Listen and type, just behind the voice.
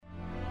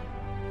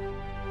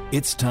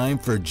It's time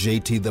for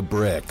JT the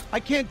Brick. I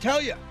can't tell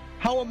you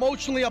how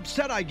emotionally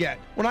upset I get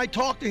when I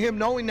talk to him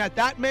knowing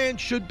that man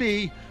should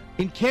be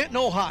in Canton,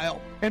 Ohio,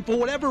 and for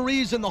whatever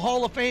reason, the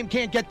Hall of Fame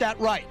can't get that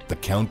right. The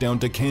countdown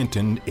to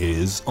Canton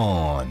is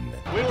on.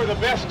 We were the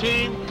best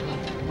team.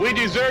 We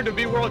deserve to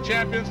be world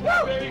champions.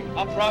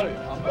 I'm proud of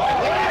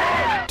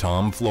you.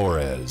 Tom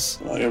Flores.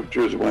 I am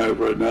tears in my eyes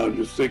right now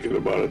just thinking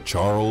about it.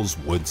 Charles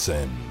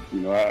Woodson. You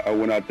know, I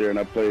went out there and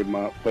I played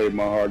my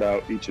heart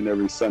out each and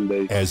every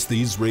Sunday. As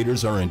these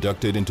Raiders are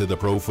inducted into the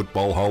Pro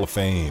Football Hall of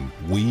Fame,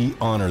 we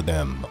honor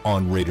them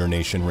on Raider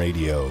Nation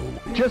Radio.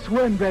 Just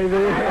win, baby.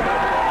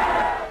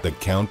 The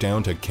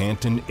countdown to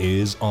Canton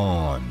is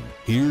on.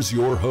 Here's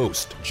your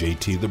host,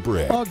 JT the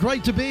Brick.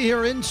 Great to be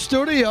here in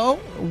studio.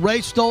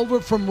 Raced over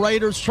from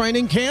Raiders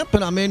training camp,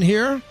 and I'm in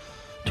here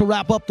to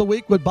wrap up the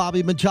week with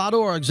Bobby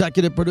Machado, our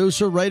executive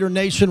producer, Raider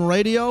Nation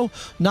Radio,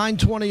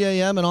 9:20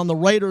 a.m. and on the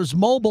Raiders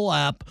mobile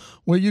app,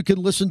 where you can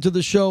listen to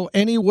the show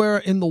anywhere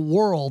in the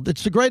world.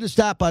 It's the greatest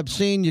app I've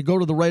seen. You go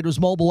to the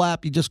Raiders mobile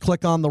app, you just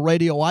click on the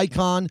radio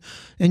icon,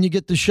 and you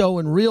get the show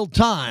in real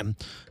time,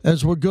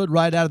 as we're good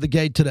right out of the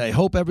gate today.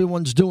 Hope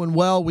everyone's doing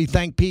well. We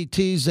thank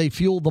PTs. They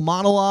fuel the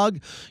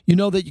monologue. You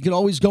know that you can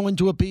always go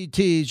into a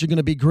PTs. You're going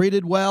to be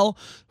greeted well.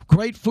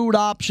 Great food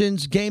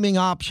options, gaming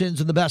options,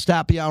 and the best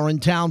happy hour in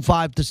town,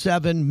 5 to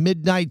 7,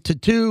 midnight to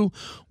 2.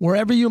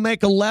 Wherever you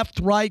make a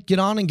left, right, get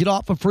on and get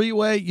off a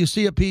freeway, you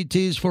see a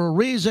PT's for a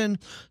reason.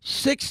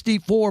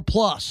 64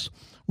 plus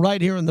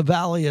right here in the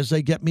Valley as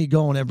they get me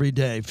going every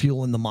day,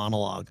 fueling the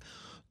monologue.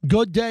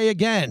 Good day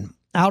again,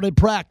 out at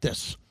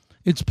practice.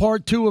 It's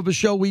part 2 of a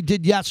show we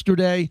did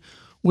yesterday,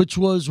 which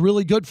was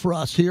really good for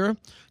us here.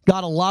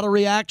 Got a lot of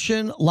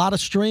reaction, a lot of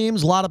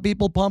streams, a lot of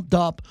people pumped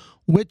up.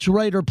 Which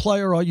Raider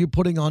player are you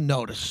putting on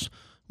notice?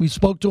 We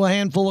spoke to a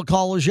handful of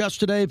callers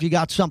yesterday. If you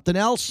got something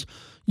else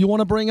you want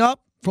to bring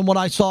up from what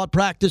I saw at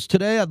practice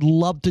today, I'd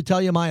love to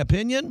tell you my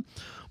opinion.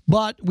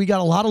 But we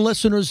got a lot of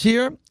listeners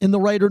here in the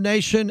Raider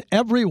Nation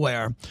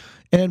everywhere.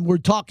 And we're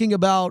talking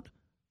about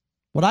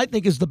what I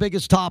think is the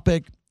biggest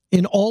topic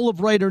in all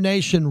of Raider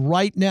Nation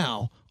right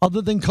now,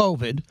 other than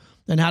COVID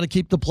and how to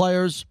keep the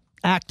players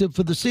active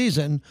for the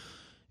season.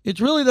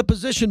 It's really the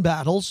position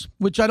battles,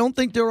 which I don't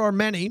think there are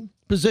many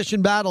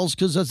position battles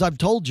because, as I've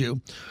told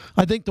you,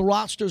 I think the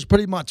roster is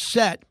pretty much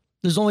set.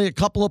 There's only a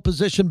couple of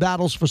position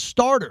battles for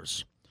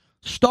starters.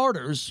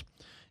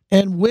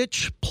 And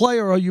which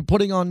player are you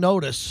putting on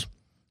notice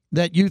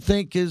that you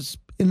think is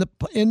in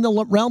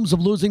the realms of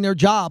losing their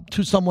job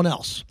to someone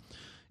else?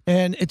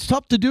 And it's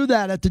tough to do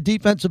that at the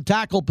defensive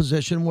tackle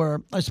position,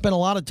 where I spent a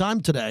lot of time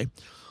today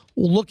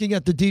looking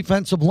at the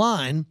defensive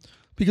line,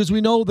 because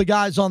we know the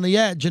guys on the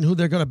edge and who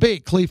they're going to be: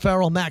 Clelin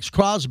Ferrell, Max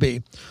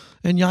Crosby,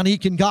 and Yannick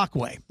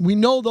Ngakoue. We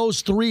know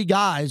those 3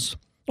 guys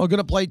are going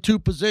to play 2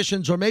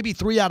 positions, or maybe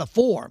 3 out of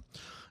 4.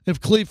 If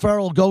Clelin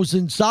Ferrell goes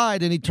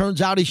inside and he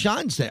turns out he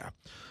shines there.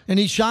 And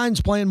he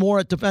shines playing more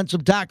at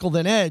defensive tackle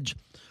than edge.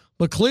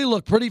 But Clelin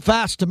looked pretty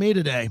fast to me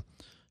today.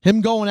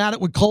 Him going at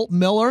it with Kolton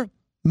Miller,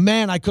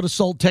 man, I could have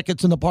sold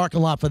tickets in the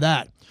parking lot for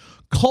that.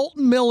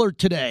 Kolton Miller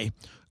today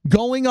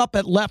going up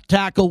at left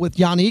tackle with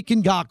Yannick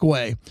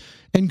Ngakoue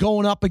and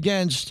going up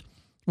against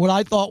what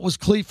I thought was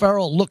Clelin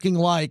Ferrell, looking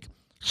like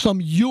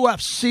some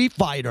UFC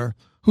fighter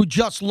who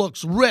just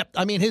looks ripped.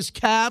 I mean, his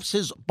calves,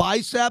 his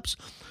biceps,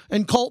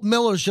 and Kolton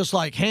Miller's just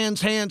like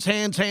hands,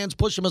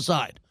 push him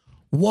aside.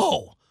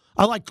 Whoa.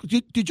 I'm like,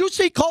 did you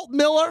see Kolton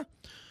Miller?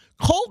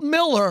 Kolton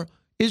Miller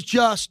is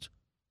just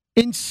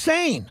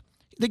insane.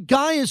 The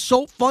guy is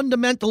so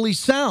fundamentally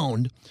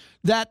sound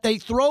that they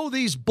throw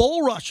these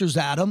bull rushers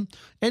at him,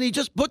 and he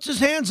just puts his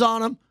hands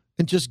on them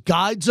and just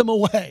guides them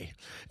away.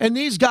 And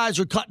these guys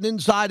are cutting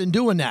inside and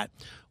doing that.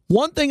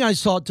 One thing I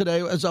saw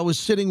today as I was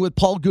sitting with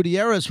Paul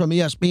Gutierrez from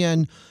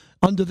ESPN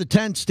under the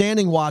tent,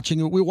 standing watching,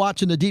 we were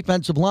watching the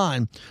defensive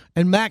line,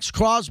 and Max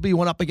Crosby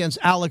went up against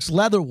Alex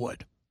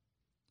Leatherwood.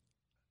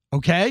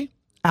 Okay?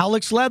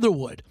 Alex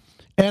Leatherwood.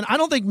 And I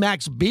don't think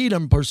Max beat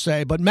him per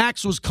se, but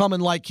Max was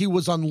coming like he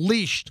was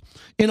unleashed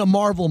in a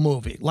Marvel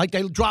movie. Like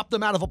they dropped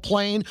him out of a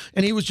plane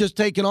and he was just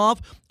taking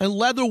off, and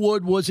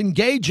Leatherwood was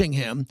engaging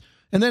him.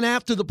 And then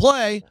after the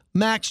play,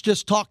 Max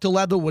just talked to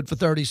Leatherwood for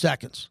 30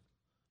 seconds.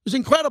 It was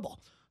incredible.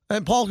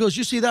 And Paul goes,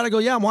 you see that? I go,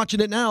 yeah, I'm watching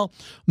it now.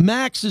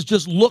 Max is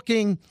just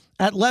looking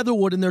at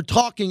Leatherwood, and they're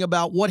talking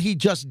about what he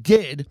just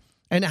did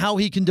and how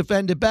he can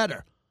defend it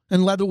better.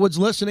 And Leatherwood's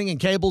listening, and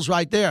Cable's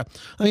right there.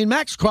 I mean,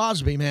 Max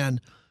Crosby, man,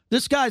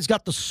 this guy's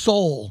got the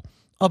soul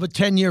of a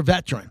 10-year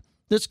veteran.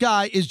 This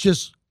guy is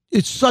just,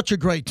 it's such a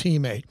great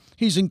teammate.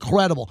 He's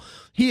incredible.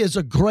 He is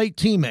a great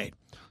teammate.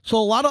 So a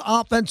lot of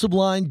offensive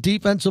line,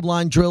 defensive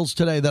line drills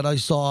today that I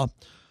saw.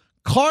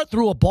 Carr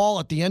threw a ball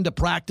at the end of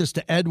practice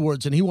to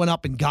Edwards, and he went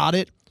up and got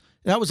it.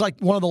 That was like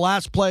one of the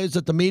last plays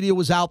that the media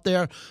was out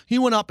there. He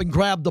went up and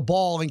grabbed the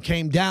ball and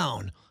came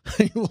down.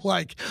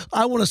 Like,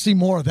 I want to see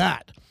more of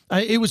that.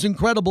 It was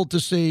incredible to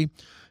see.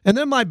 And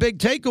then my big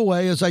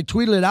takeaway, as I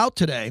tweeted it out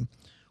today,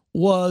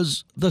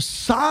 was the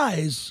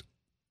size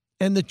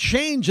and the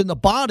change in the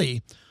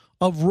body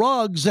of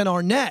Ruggs and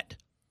Arnett.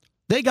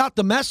 They got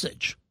the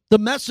message. The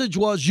message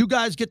was, you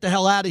guys get the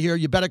hell out of here.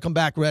 You better come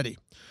back ready.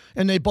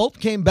 And they both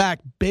came back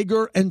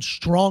bigger and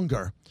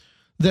stronger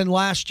than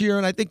last year,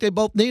 and I think they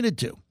both needed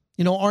to.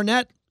 You know,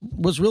 Arnett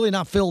was really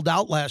not filled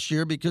out last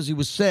year because he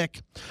was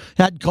sick,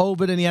 had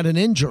COVID, and he had an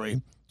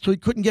injury, so he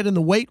couldn't get in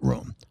the weight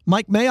room.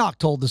 Mike Mayock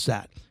told us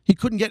that. He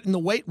couldn't get in the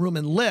weight room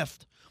and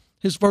lift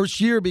his first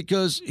year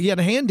because he had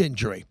a hand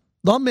injury,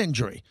 thumb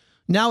injury.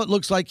 Now it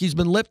looks like he's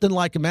been lifting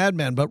like a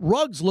madman, but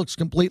Ruggs looks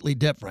completely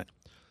different.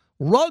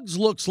 Ruggs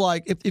looks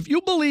like, if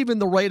you believe in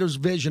the Raiders'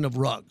 vision of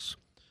Ruggs,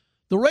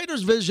 the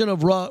Raiders' vision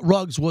of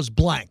Ruggs was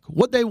blank.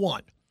 What they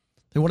want?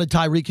 They wanted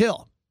Tyreek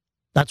Hill.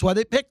 That's why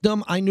they picked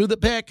him. I knew the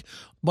pick,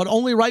 but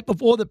only right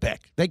before the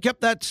pick. They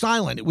kept that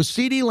silent. It was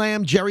CeeDee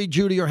Lamb, Jerry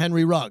Jeudy, or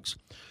Henry Ruggs.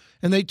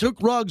 And they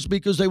took Ruggs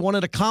because they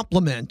wanted a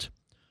complement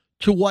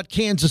to what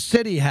Kansas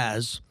City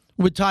has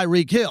with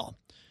Tyreek Hill.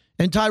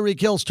 And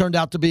Tyreek Hill's turned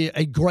out to be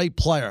a great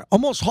player.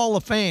 Almost Hall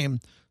of Fame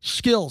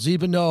skills,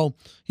 even though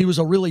he was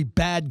a really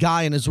bad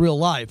guy in his real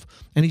life.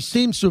 And he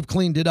seems to have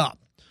cleaned it up.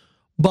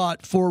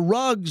 But for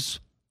Ruggs,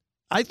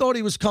 I thought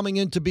he was coming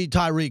in to be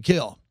Tyreek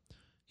Hill.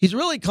 He's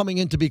really coming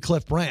in to be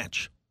Cliff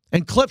Branch.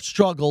 And Cliff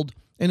struggled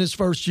in his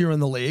first year in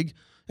the league.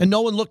 And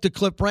no one looked at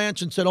Cliff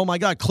Branch and said, oh, my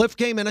God, Cliff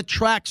came in a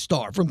track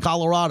star from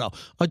Colorado,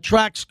 a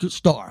track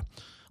star,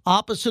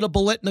 opposite of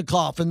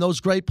Biletnikoff and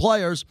those great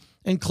players.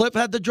 And Cliff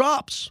had the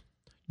drops.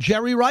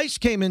 Jerry Rice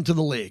came into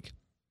the league.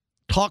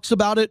 Talks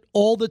about it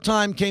all the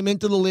time, came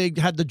into the league,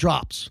 had the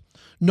drops.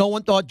 No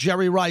one thought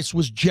Jerry Rice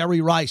was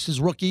Jerry Rice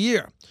his rookie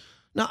year.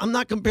 Now, I'm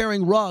not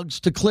comparing Ruggs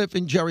to Cliff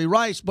and Jerry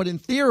Rice, but in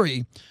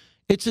theory,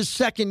 it's his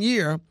second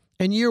year,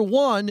 and year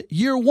one,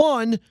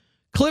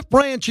 Cliff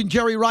Branch and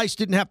Jerry Rice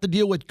didn't have to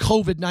deal with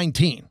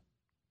COVID-19.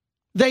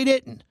 They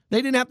didn't.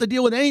 They didn't have to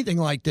deal with anything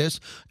like this,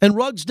 and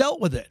Ruggs dealt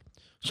with it.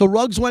 So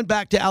Ruggs went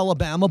back to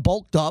Alabama,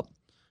 bulked up,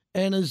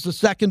 and is the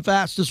second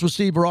fastest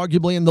receiver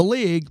arguably in the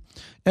league,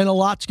 and a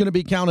lot's going to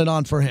be counted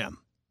on for him.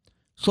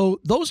 So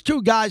those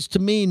two guys, to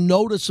me,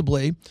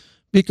 noticeably,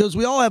 because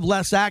we all have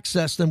less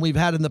access than we've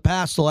had in the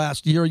past the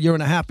last year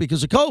and a half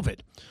because of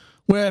COVID,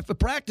 where if a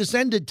practice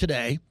ended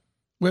today,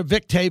 where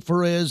Vic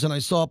Tafer is, and I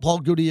saw Paul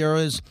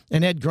Gutierrez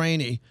and Ed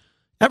Graney,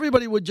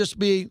 everybody would just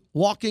be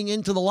walking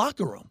into the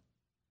locker room.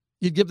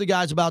 You'd give the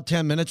guys about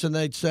 10 minutes, and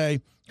they'd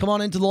say, come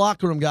on into the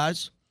locker room,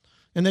 guys.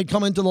 And they'd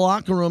come into the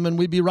locker room, and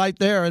we'd be right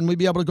there, and we'd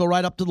be able to go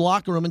right up to the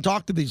locker room and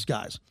talk to these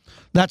guys.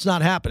 That's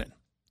not happening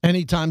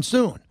anytime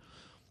soon.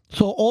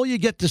 So all you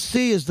get to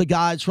see is the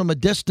guys from a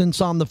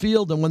distance on the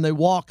field, and when they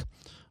walk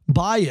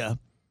by you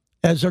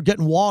as they're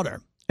getting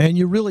water. And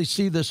you really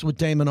see this with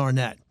Damon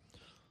Arnett.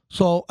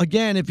 So,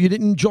 again, if you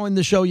didn't join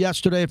the show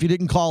yesterday, if you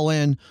didn't call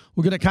in,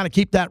 we're going to kind of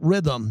keep that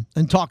rhythm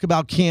and talk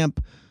about camp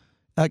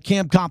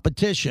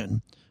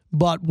competition.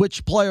 But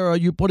which player are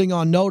you putting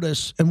on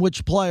notice, and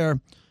which player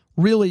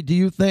really do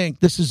you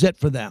think this is it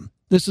for them?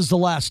 This is the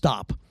last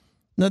stop.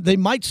 Now, they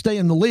might stay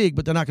in the league,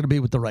 but they're not going to be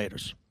with the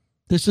Raiders.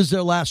 This is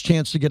their last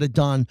chance to get it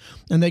done,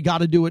 and they got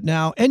to do it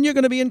now. And you're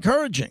going to be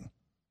encouraging.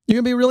 You're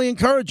going to be really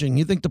encouraging.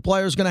 You think the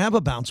player's going to have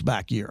a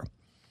bounce-back year.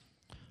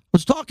 I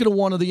was talking to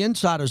one of the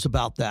insiders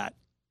about that.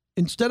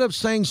 Instead of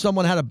saying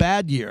someone had a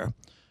bad year,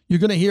 you're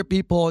going to hear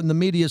people in the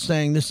media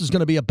saying this is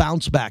going to be a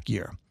bounce-back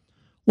year.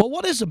 Well,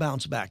 what is a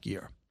bounce-back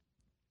year?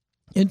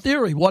 In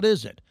theory, what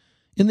is it?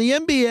 In the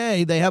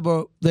NBA,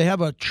 they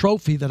have a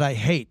trophy that I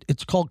hate.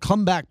 It's called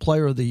Comeback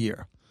Player of the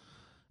Year.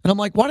 And I'm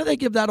like, why do they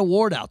give that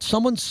award out?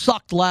 Someone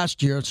sucked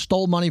last year,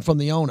 stole money from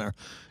the owner,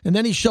 and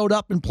then he showed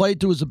up and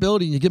played to his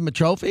ability, and you give him a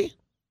trophy?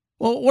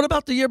 Well, what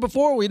about the year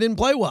before where he didn't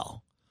play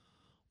well?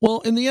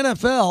 Well, in the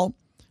NFL,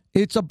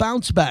 it's a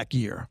bounce-back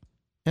year.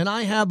 And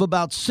I have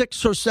about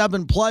 6 or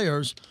 7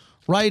 players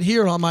right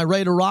here on my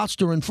Raider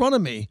roster in front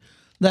of me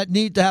that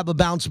need to have a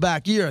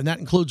bounce-back year. And that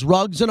includes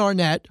Ruggs and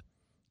Arnett,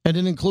 and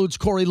it includes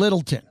Corey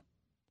Littleton.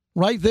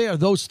 Right there,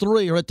 those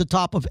 3 are at the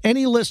top of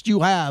any list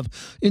you have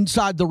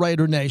inside the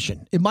Raider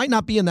Nation. It might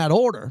not be in that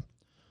order,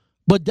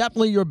 but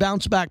definitely your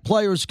bounce-back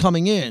players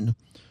coming in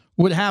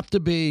would have to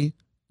be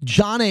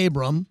John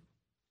Abram,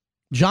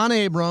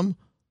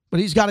 but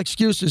he's got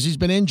excuses. He's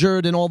been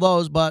injured and all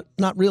those, but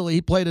not really.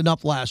 He played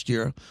enough last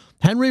year.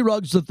 Henry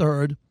Ruggs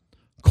III,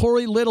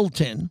 Corey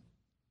Littleton,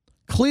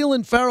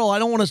 Clelin Ferrell. I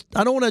don't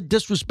want to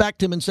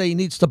disrespect him and say he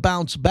needs to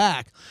bounce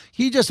back.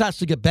 He just has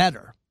to get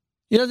better.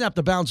 He doesn't have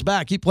to bounce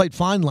back. He played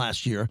fine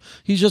last year.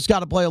 He's just got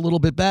to play a little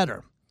bit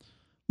better.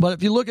 But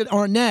if you look at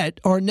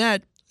Arnett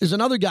is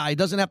another guy. He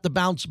doesn't have to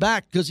bounce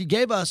back because he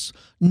gave us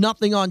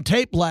nothing on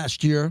tape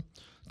last year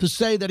to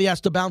say that he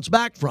has to bounce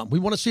back from. We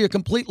want to see a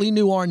completely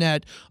new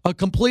Arnett, a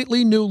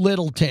completely new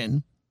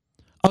Littleton,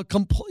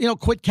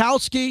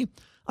 Kwiatkowski.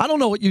 I don't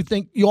know what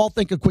you all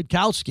think of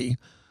Kwiatkowski,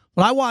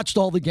 but I watched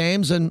all the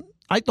games and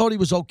I thought he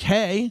was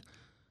okay.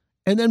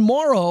 And then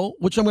Morrow,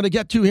 which I'm going to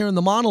get to here in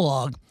the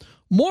monologue,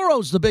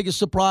 Morrow's the biggest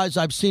surprise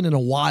I've seen in a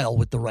while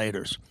with the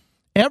Raiders.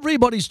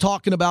 Everybody's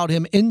talking about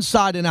him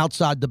inside and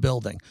outside the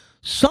building.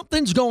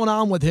 Something's going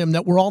on with him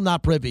that we're all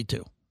not privy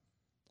to.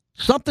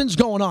 Something's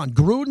going on.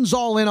 Gruden's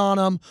all in on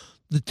him.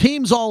 The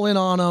team's all in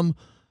on him.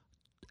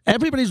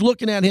 Everybody's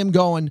looking at him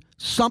going,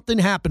 something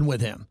happened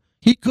with him.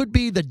 He could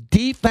be the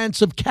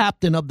defensive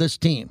captain of this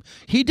team.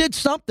 He did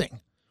something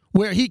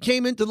where he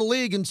came into the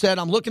league and said,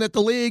 I'm looking at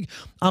the league,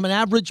 I'm an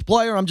average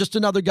player, I'm just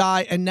another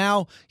guy, and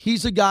now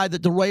he's a guy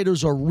that the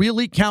Raiders are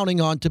really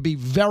counting on to be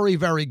very,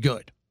 very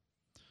good.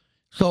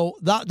 So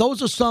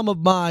those are some of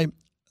my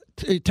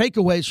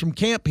takeaways from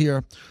camp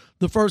here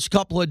the first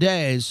couple of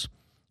days,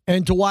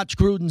 and to watch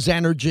Gruden's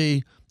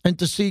energy and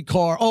to see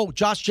Carr. Oh,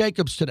 Josh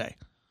Jacobs today.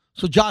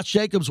 So Josh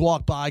Jacobs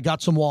walked by,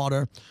 got some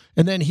water,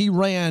 and then he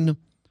ran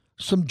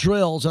some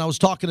drills, and I was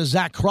talking to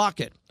Zach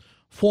Crockett,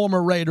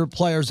 former Raider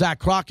player Zach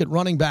Crockett,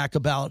 running back,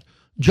 about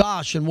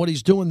Josh and what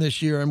he's doing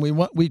this year, and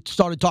we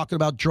started talking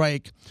about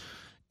Drake,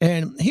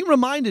 and he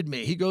reminded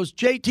me, he goes,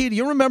 JT, do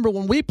you remember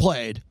when we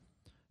played?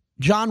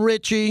 John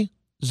Ritchie,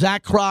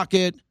 Zach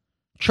Crockett,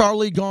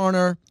 Charlie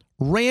Garner,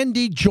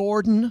 Randy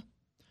Jordan.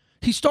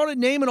 He started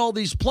naming all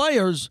these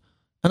players,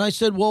 and I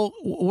said, well,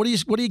 what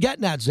are you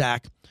getting at,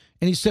 Zach?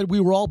 And he said,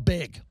 we were all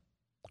big.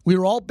 We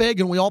were all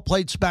big, and we all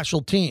played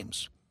special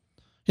teams.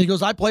 He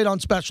goes, I played on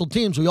special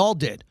teams. We all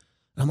did.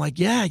 And I'm like,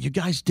 yeah, you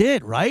guys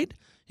did, right?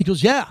 He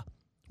goes, yeah,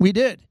 we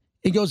did.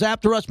 He goes,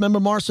 after us, remember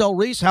Marcel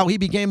Reese, how he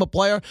became a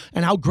player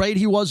and how great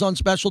he was on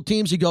special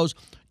teams? He goes,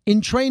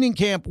 in training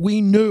camp,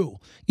 we knew,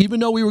 even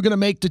though we were going to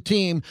make the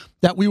team,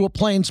 that we were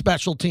playing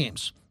special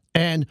teams.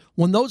 And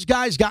when those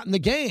guys got in the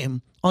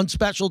game on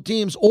special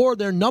teams or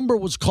their number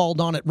was called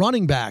on at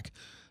running back,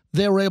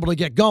 they were able to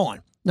get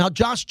going. Now,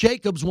 Josh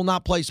Jacobs will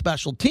not play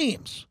special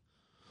teams,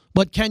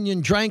 but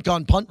Kenyon Drake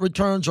on punt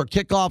returns or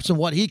kickoffs and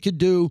what he could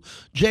do,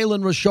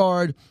 Jalen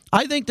Richard,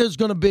 I think there's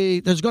going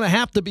to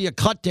have to be a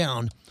cut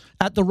down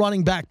at the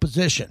running back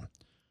position,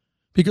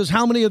 because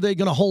how many are they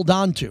going to hold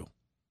on to?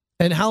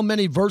 And how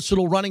many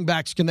versatile running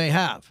backs can they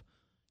have?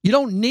 You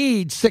don't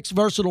need 6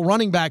 versatile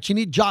running backs. You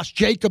need Josh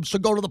Jacobs to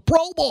go to the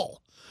Pro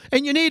Bowl.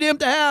 And you need him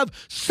to have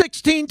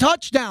 16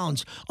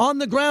 touchdowns on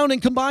the ground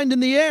and combined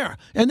in the air.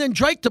 And then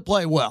Drake to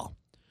play well.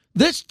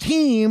 This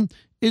team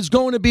is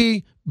going to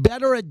be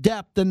better at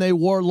depth than they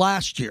were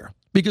last year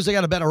because they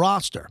got a better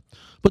roster.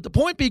 But the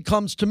point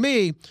becomes, to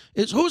me,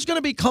 is who's going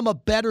to become a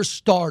better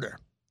starter?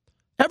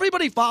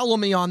 Everybody follow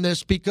me on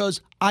this, because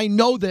I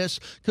know this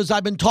because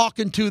I've been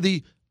talking to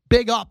the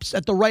big ups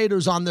at the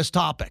Raiders on this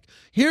topic.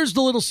 Here's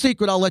the little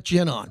secret I'll let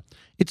you in on.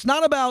 It's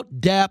not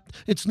about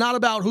depth. It's not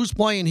about who's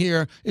playing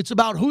here. It's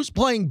about who's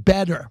playing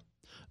better.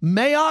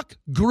 Mayock,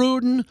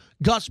 Gruden,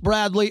 Gus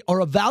Bradley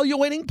are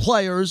evaluating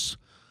players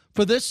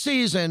for this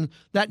season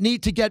that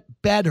need to get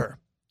better,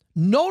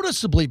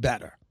 noticeably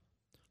better.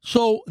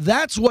 So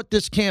that's what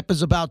this camp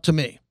is about to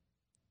me.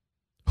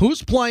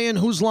 Who's playing,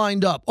 who's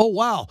lined up. Oh,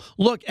 wow,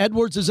 look,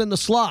 Edwards is in the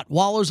slot.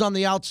 Waller's on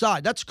the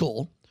outside. That's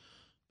cool.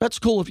 That's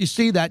cool if you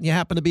see that and you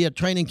happen to be at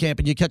training camp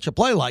and you catch a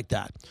play like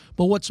that.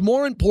 But what's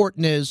more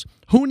important is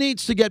who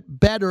needs to get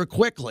better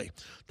quickly.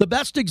 The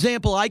best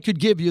example I could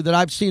give you that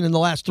I've seen in the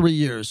last 3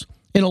 years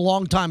in a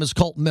long time is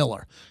Colton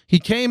Miller. He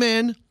came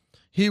in,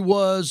 he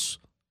was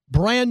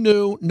brand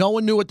new. No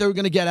one knew what they were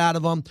going to get out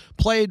of him.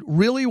 Played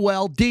really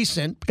well,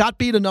 decent, got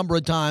beat a number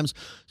of times.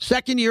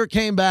 Second year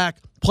came back,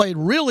 played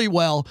really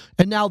well,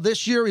 and now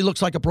this year he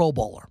looks like a Pro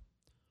Bowler.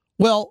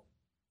 Well,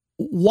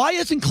 why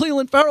isn't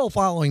Cleveland Farrell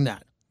following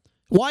that?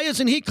 Why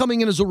isn't he coming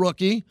in as a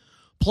rookie,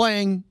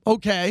 playing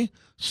okay,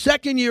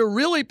 second year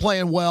really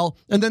playing well,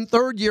 and then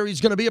third year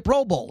he's going to be a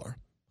Pro Bowler?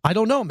 I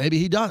don't know. Maybe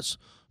he does.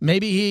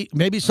 Maybe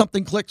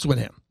something clicks with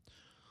him.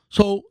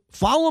 So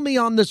follow me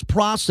on this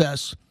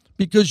process,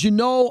 because you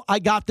know I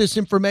got this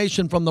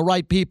information from the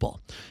right people.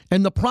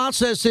 And the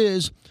process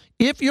is,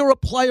 if you're a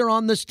player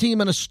on this team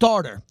and a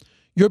starter,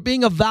 you're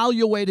being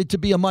evaluated to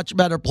be a much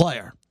better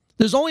player.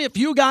 There's only a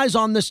few guys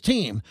on this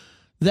team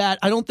that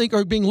I don't think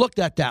are being looked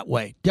at that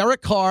way.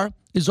 Derek Carr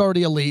is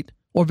already elite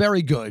or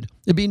very good.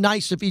 It'd be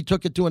nice if he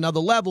took it to another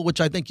level,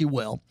 which I think he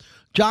will.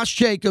 Josh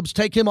Jacobs,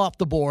 take him off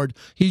the board.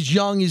 He's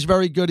young. He's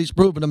very good. He's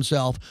proven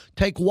himself.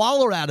 Take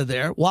Waller out of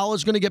there.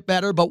 Waller's going to get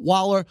better, but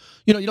Waller,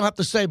 you don't have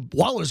to say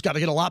Waller's got to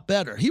get a lot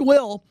better. He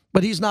will,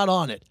 but he's not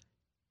on it.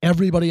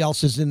 Everybody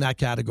else is in that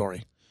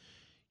category.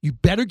 You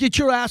better get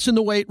your ass in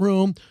the weight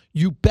room.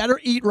 You better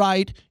eat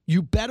right.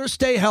 You better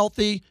stay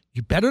healthy.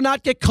 You better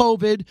not get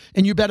COVID,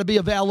 and you better be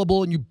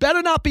available, and you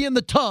better not be in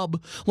the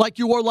tub like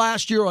you were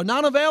last year or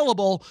not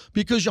available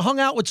because you hung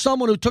out with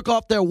someone who took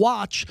off their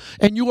watch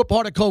and you were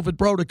part of COVID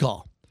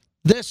protocol.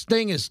 This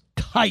thing is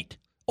tight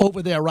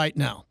over there right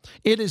now.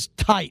 It is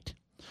tight.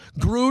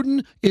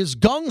 Gruden is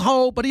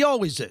gung-ho, but he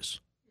always is.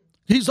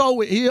 He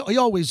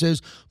always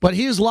is, but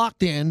he is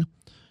locked in,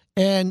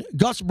 and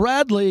Gus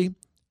Bradley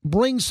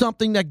brings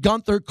something that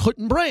Gunther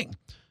couldn't bring.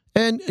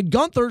 And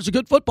Gunther's a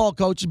good football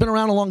coach. He's been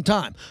around a long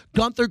time.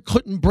 Gunther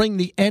couldn't bring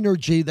the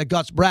energy that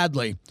Gus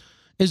Bradley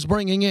is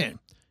bringing in.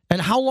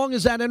 And how long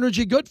is that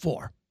energy good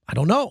for? I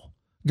don't know.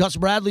 Gus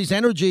Bradley's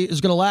energy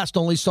is going to last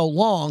only so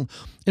long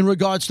in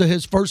regards to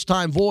his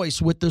first-time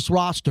voice with this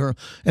roster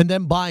and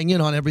them buying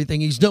in on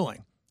everything he's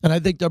doing. And I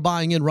think they're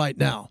buying in right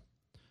now.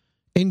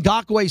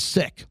 Ngakwe's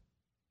sick.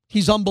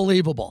 He's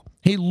unbelievable.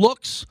 He's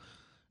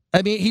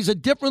a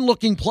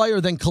different-looking player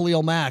than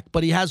Khalil Mack,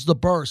 but he has the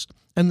burst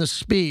and the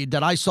speed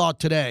that I saw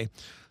today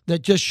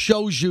that just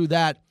shows you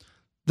that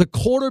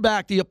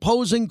the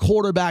opposing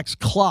quarterback's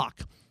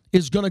clock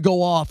is going to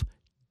go off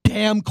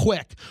damn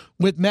quick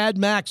with Mad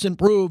Max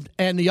improved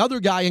and the other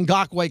guy,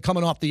 Ngakoue,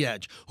 coming off the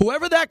edge.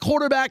 Whoever that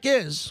quarterback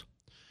is,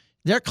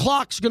 their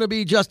clock's going to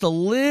be just a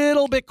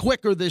little bit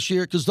quicker this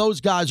year because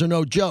those guys are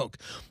no joke.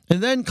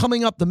 And then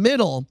coming up the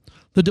middle,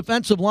 the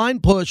defensive line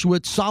push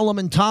with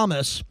Solomon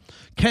Thomas,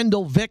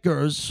 Kendall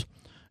Vickers,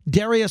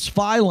 Darius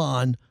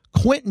Philon,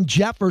 Quentin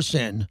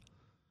Jefferson.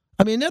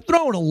 I mean, they're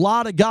throwing a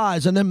lot of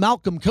guys. And then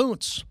Malcolm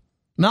Kuntz,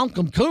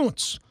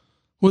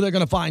 who they're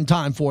going to find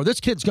time for. This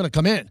kid's going to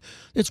come in.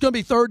 It's going to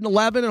be 3rd and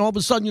 11, and all of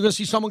a sudden you're going to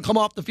see someone come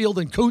off the field,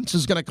 and Kuntz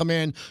is going to come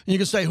in, and you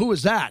can say, who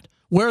is that?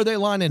 Where are they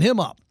lining him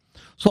up?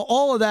 So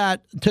all of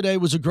that today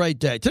was a great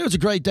day. Today was a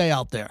great day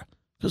out there.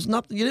 There's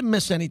nothing. You didn't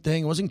miss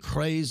anything. It wasn't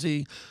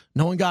crazy.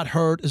 No one got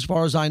hurt, as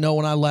far as I know,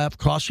 when I left.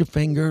 Cross your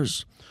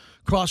fingers.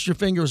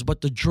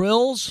 But the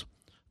drills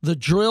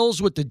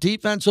with the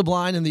defensive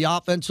line and the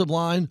offensive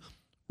line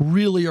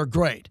really are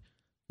great.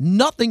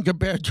 Nothing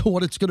compared to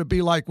what it's going to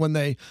be like when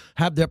they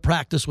have their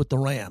practice with the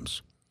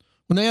Rams.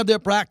 When they have their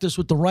practice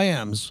with the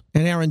Rams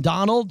and Aaron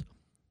Donald,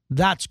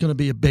 that's going to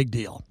be a big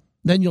deal.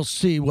 Then you'll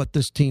see what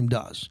this team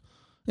does,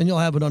 and you'll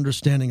have an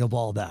understanding of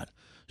all that.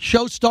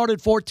 Show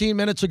started 14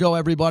 minutes ago,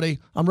 everybody.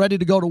 I'm ready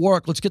to go to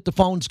work. Let's get the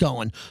phones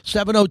going.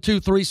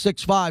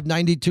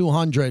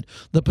 702-365-9200.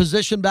 The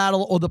position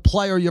battle or the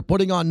player you're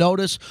putting on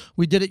notice.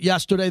 We did it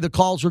yesterday. The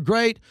calls were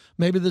great.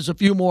 Maybe there's a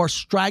few more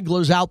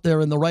stragglers out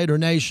there in the Raider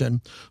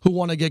Nation who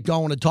want to get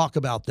going and talk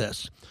about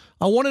this.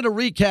 I wanted to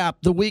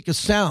recap the week of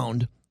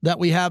sound that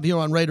we have here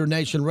on Raider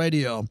Nation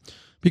Radio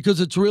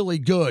because it's really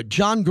good.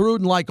 John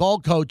Gruden, like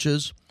all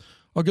coaches,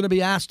 are going to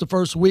be asked the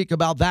first week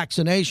about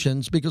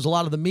vaccinations because a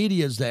lot of the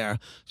media is there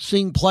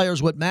seeing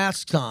players with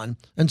masks on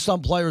and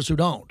some players who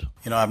don't.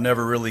 You know, I've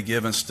never really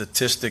given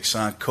statistics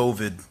on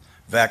COVID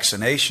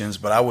vaccinations,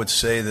 but I would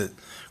say that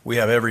we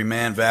have every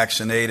man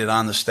vaccinated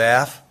on the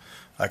staff.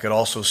 I could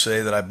also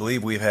say that I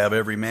believe we have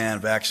every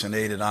man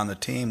vaccinated on the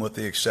team with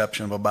the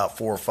exception of about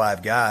 4 or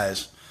 5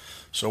 guys.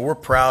 So we're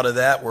proud of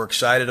that. We're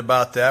excited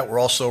about that. We're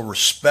also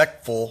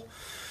respectful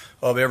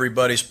of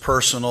everybody's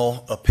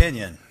personal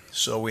opinion.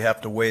 So we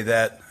have to weigh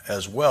that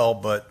as well.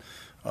 But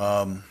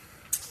when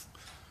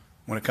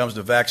it comes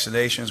to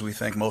vaccinations, we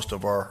think most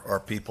of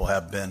our people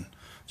have been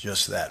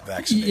just that,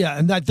 vaccinated. Yeah,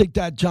 and I think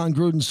that John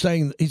Gruden's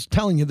saying, he's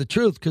telling you the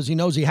truth because he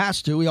knows he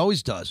has to. He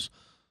always does.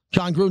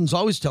 John Gruden's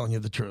always telling you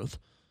the truth.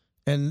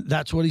 And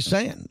that's what he's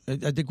saying.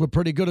 I think we're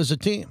pretty good as a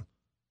team.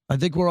 I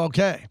think we're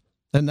okay.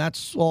 And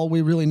that's all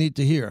we really need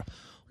to hear.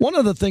 One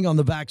other thing on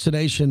the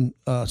vaccination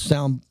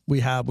sound we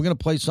have, we're going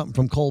to play something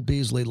from Cole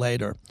Beasley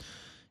later.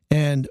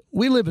 And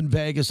we live in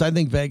Vegas. I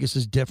think Vegas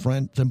is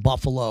different than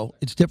Buffalo.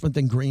 It's different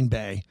than Green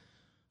Bay.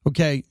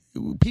 Okay,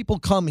 people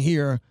come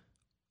here,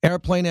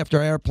 airplane after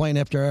airplane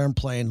after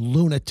airplane,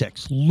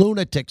 lunatics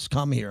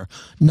come here,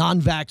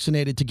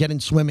 non-vaccinated, to get in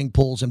swimming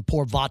pools and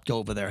pour vodka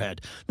over their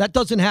head. That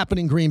doesn't happen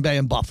in Green Bay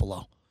and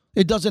Buffalo.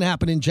 It doesn't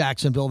happen in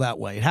Jacksonville that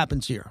way. It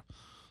happens here.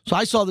 So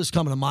I saw this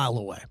coming a mile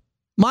away.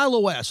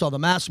 I saw the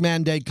mask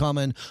mandate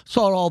coming,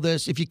 saw all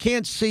this. If you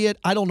can't see it,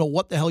 I don't know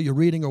what the hell you're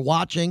reading or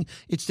watching.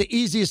 It's the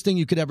easiest thing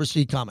you could ever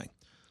see coming.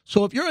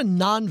 So if you're a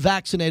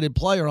non-vaccinated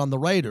player on the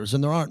Raiders,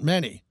 and there aren't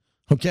many,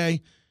 okay, you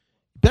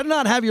better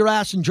not have your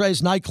ass in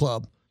Dre's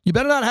nightclub. You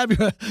better not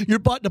have your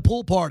butt in a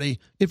pool party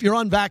if you're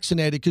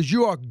unvaccinated, because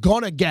you are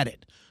going to get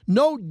it.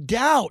 No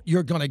doubt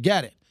you're going to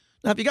get it.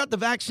 Now, if you got the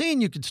vaccine,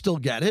 you could still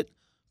get it,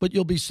 but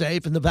you'll be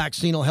safe and the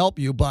vaccine will help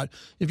you. But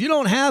if you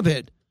don't have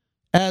it,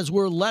 as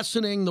we're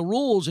lessening the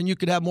rules and you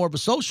could have more of a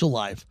social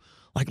life.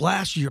 Like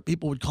last year,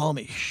 people would call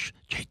me, "Shh,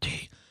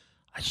 JT,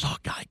 I saw a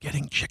guy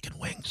getting chicken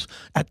wings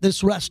at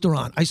this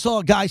restaurant. I saw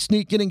a guy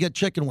sneak in and get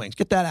chicken wings."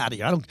 Get that out of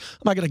here. I'm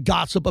not going to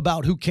gossip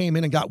about who came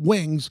in and got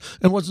wings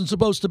and wasn't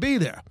supposed to be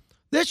there.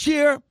 This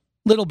year, a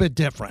little bit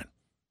different.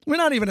 We're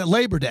not even at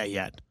Labor Day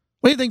yet.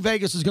 What do you think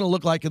Vegas is going to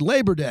look like at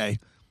Labor Day,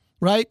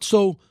 right?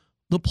 So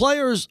the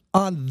players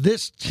on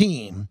this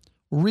team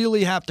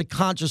really have to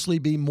consciously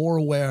be more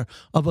aware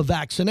of a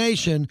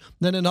vaccination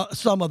than in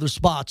some other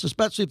spots,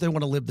 especially if they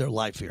want to live their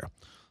life here.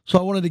 So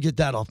I wanted to get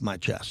that off my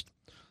chest.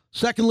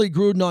 Secondly,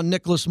 Gruden on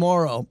Nicholas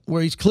Morrow,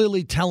 where he's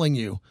clearly telling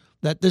you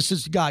that this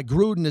is the guy.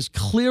 Gruden is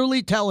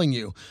clearly telling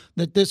you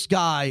that this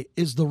guy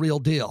is the real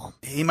deal.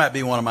 He might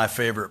be one of my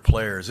favorite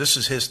players. This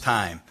is his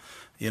time.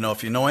 You know,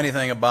 if you know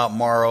anything about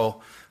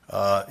Morrow,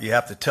 you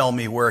have to tell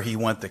me where he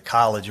went to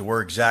college and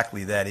where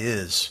exactly that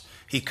is.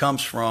 He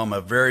comes from a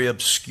very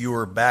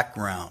obscure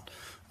background.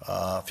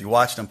 If you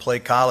watched him play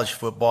college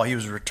football, he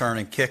was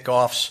returning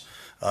kickoffs.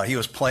 He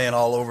was playing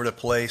all over the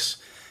place.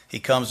 He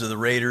comes to the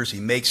Raiders. He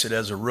makes it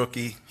as a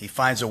rookie. He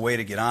finds a way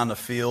to get on the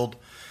field.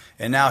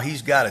 And now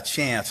he's got a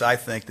chance, I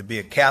think, to be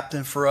a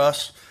captain for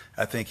us.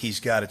 I think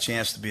he's got a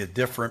chance to be a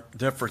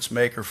difference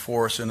maker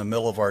for us in the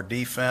middle of our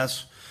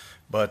defense.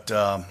 But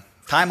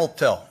time will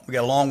tell. We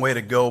got a long way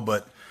to go,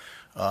 but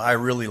I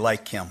really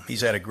like him.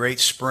 He's had a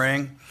great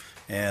spring.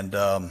 And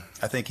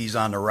I think he's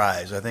on the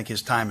rise. I think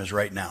his time is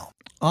right now.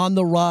 On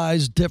the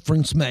rise,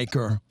 difference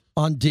maker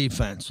on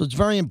defense. So it's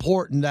very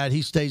important that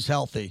he stays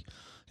healthy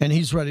and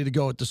he's ready to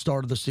go at the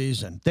start of the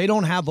season. They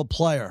don't have a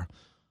player.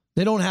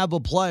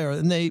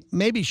 And they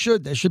maybe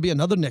should. There should be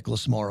another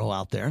Nicholas Morrow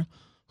out there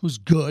who's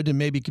good and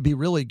maybe could be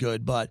really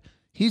good, but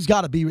he's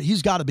got to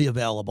be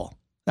available.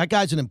 That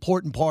guy's an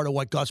important part of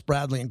what Gus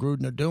Bradley and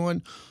Gruden are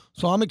doing.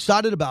 So I'm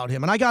excited about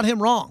him. And I got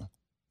him wrong.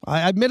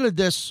 I admitted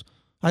this.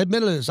 I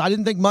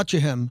didn't think much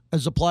of him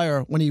as a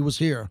player when he was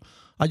here.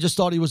 I just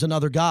thought he was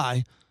another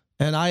guy.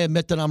 And I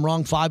admit that I'm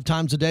wrong 5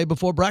 times a day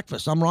before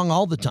breakfast. I'm wrong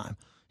all the time.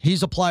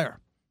 He's a player,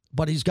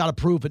 but he's got to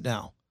prove it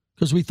now.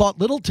 Because we thought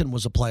Littleton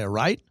was a player,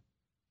 right?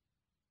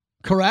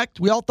 Correct?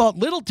 We all thought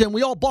Littleton,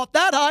 we all bought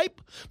that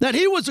hype, that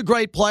he was a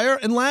great player,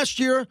 and last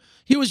year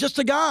he was just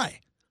a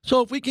guy.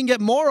 So if we can get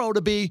Morrow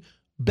to be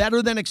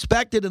better than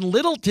expected and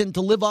Littleton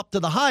to live up to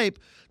the hype,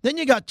 then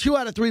you got 2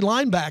 out of 3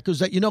 linebackers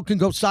that you know can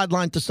go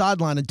sideline to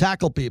sideline and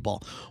tackle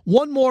people.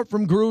 One more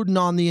from Gruden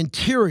on the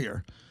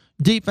interior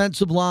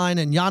defensive line,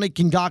 and Yannick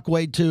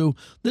Ngakoue too.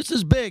 This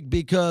is big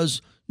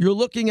because you're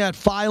looking at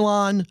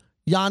Philon,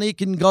 Yannick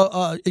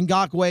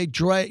Ngakoue,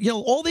 Dre,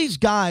 all these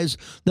guys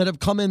that have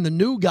come in, the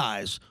new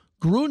guys.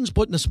 Gruden's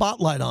putting the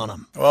spotlight on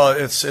them. Well,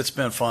 it's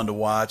been fun to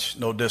watch.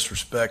 No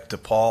disrespect to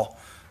Paul,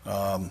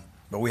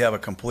 but we have a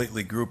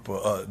completely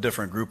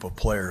different group of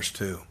players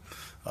too.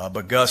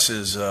 But Gus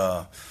is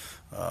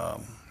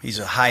he's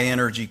a high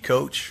energy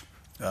coach.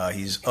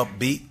 He's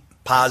upbeat,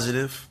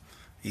 positive.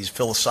 He's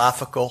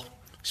philosophical.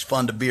 He's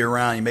fun to be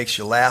around. He makes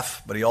you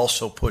laugh, but he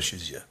also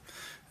pushes you.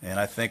 And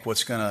I think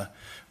what's going to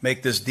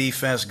make this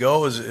defense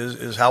go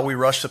is how we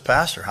rush the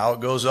passer, how it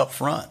goes up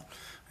front.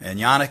 And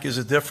Yannick is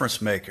a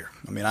difference maker.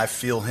 I mean, I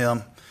feel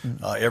him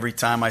every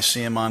time I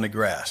see him on the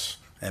grass.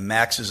 And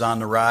Max is on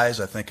the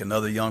rise. I think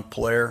another young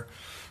player.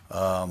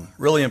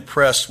 Really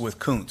impressed with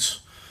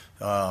Kuntz.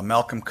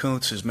 Malcolm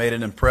Kuntz has made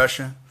an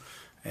impression.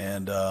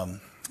 And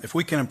if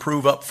we can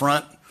improve up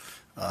front,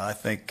 I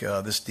think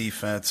this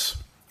defense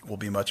will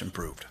be much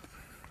improved.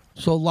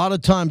 So a lot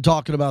of time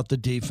talking about the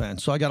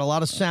defense. So I got a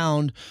lot of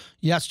sound.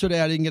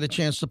 Yesterday I didn't get a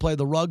chance to play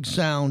the rug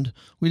sound.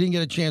 We didn't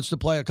get a chance to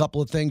play a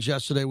couple of things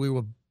yesterday. We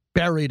were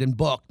buried and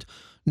booked.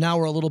 Now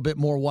we're a little bit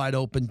more wide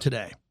open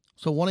today.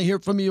 So I want to hear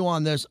from you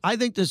on this. I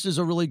think this is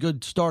a really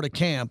good start of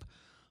camp.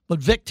 But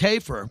Vic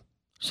Tafur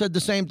said the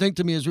same thing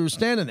to me as we were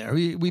standing there.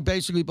 We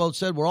basically both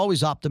said we're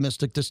always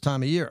optimistic this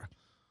time of year.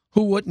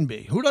 Who wouldn't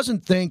be? Who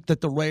doesn't think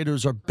that the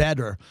Raiders are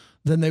better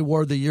than they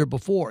were the year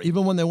before?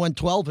 Even when they went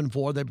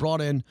 12-4, they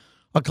brought in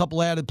a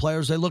couple added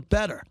players. They look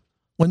better.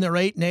 When they're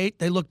 8-8,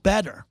 they look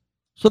better.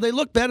 So they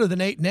look better than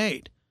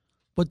 8-8.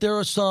 But there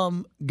are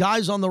some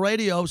guys on the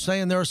radio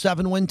saying they're a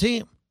 7-win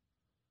team.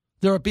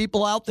 There are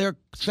people out there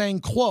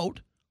saying,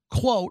 quote,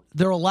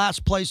 they're a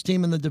last-place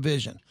team in the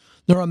division.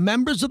 There are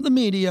members of the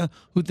media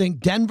who think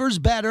Denver's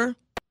better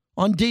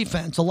on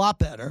defense, a lot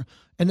better,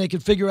 and they can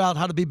figure out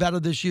how to be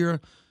better this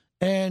year.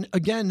 And,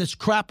 again, this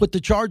crap with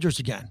the Chargers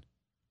again.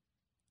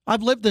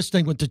 I've lived this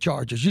thing with the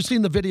Chargers. You've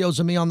seen the videos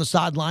of me on the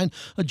sideline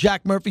of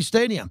Jack Murphy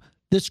Stadium.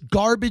 This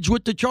garbage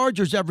with the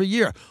Chargers every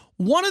year.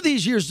 One of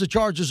these years, the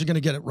Chargers are going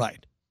to get it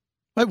right.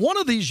 One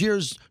of these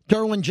years,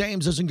 Derwin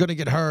James isn't going to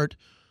get hurt.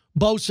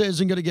 Bosa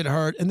isn't going to get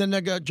hurt. And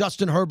then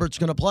Justin Herbert's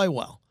going to play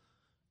well,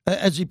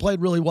 as he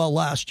played really well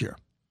last year.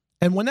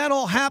 And when that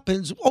all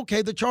happens,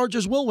 okay, the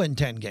Chargers will win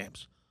 10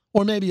 games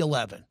or maybe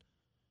 11.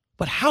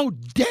 But how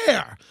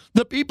dare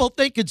the people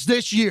think it's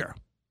this year?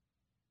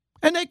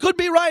 And they could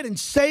be right and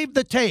save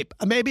the tape.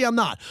 Maybe I'm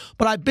not.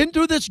 But I've been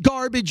through this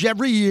garbage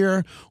every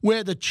year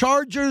where the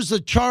Chargers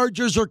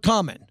are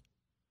coming.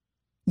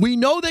 We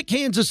know that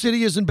Kansas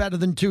City isn't better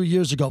than 2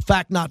 years ago.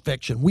 Fact, not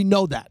fiction. We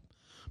know that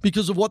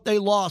because of what they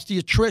lost, the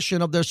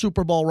attrition of their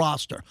Super Bowl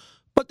roster.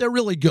 But they're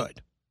really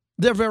good.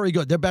 They're very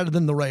good. They're better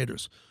than the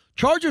Raiders.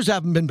 Chargers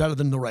haven't been better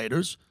than the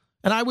Raiders.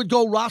 And I would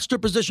go roster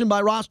position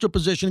by roster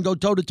position and go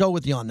toe-to-toe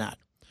with you on that.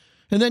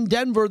 And then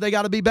Denver, they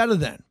got to be better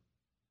than.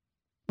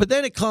 But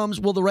then it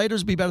comes, will the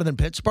Raiders be better than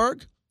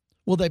Pittsburgh?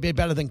 Will they be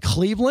better than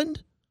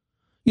Cleveland?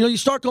 You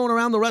start going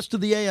around the rest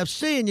of the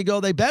AFC and you go,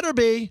 they better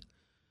be.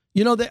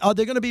 Are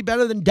they going to be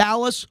better than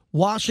Dallas,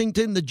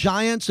 Washington, the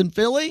Giants, and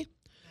Philly?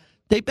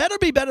 They better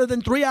be better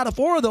than 3 out of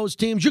 4 of those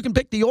teams. You can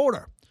pick the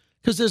order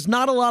because there's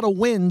not a lot of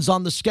wins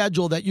on the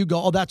schedule that you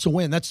go, oh, that's a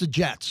win. That's the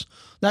Jets.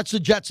 That's the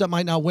Jets that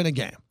might not win a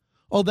game.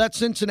 Oh, that's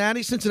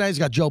Cincinnati. Cincinnati's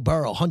got Joe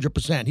Burrow,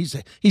 100%.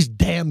 He's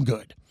damn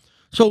good.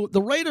 So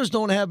the Raiders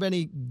don't have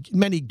many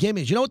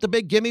gimmies. You know what the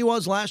big gimme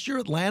was last year?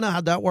 Atlanta,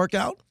 how'd that work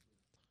out?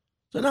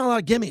 So not a lot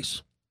of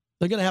gimmies.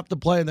 They're going to have to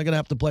play, and they're going to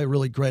have to play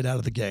really great out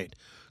of the gate.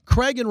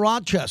 Craig in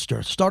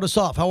Rochester, start us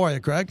off. How are you,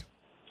 Craig?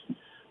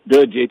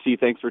 Good, JT.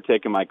 Thanks for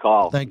taking my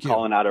call. Thank you. I'm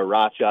calling out of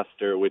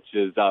Rochester, which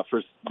is,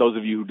 for those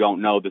of you who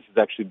don't know, this is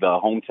actually the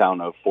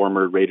hometown of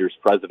former Raiders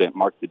president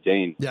Mark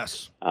DeJane.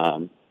 Yes.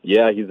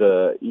 Yeah, he's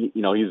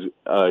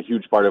a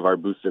huge part of our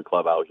booster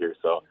club out here,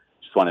 so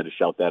just wanted to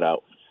shout that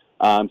out.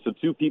 So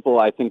 2 people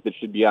I think that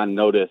should be on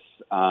notice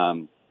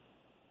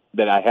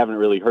that I haven't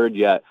really heard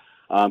yet.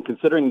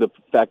 Considering the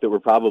fact that we're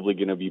probably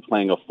going to be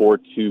playing a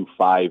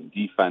 4-2-5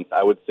 defense,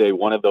 I would say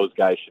one of those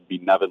guys should be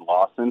Nevin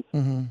Lawson,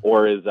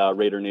 or as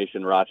Raider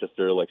Nation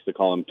Rochester likes to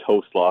call him,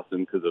 Toast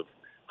Lawson, because of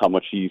how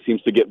much he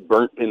seems to get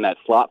burnt in that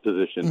slot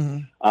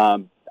position.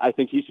 I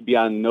think he should be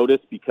on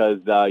notice because,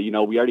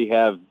 we already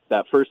have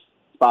that first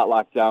spot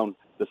locked down,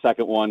 the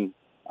second one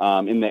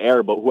in the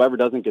air, but whoever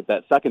doesn't get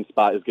that second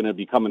spot is going to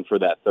be coming for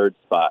that third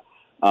spot.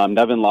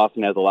 Nevin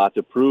Lawson has a lot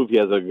to prove. He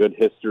has a good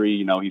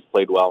history. He's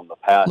played well in the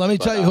past. Let me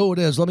tell you who it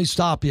is. Let me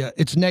stop you.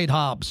 It's Nate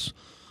Hobbs.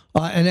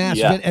 And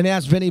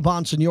ask Vinny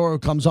Bonsignore, who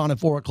comes on at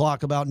 4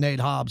 o'clock, about Nate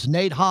Hobbs.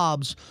 Nate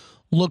Hobbs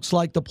looks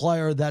like the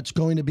player that's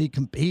going to be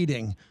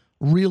competing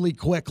really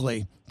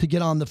quickly to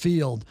get on the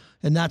field,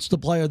 and that's the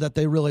player that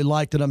they really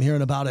like that I'm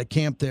hearing about at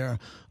camp there.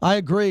 I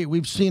agree.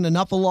 We've seen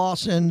enough of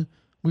Lawson.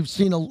 We've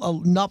seen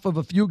enough of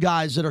a few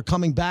guys that are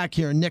coming back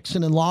here,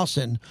 Nixon and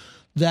Lawson,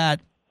 that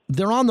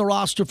they're on the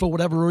roster for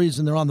whatever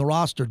reason. They're on the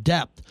roster,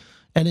 depth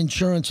and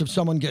insurance if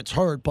someone gets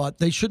hurt, but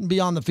they shouldn't be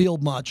on the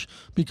field much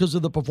because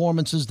of the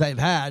performances they've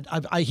had.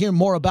 I hear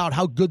more about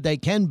how good they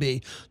can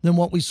be than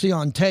what we see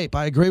on tape.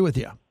 I agree with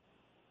you.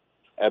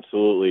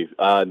 Absolutely.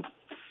 And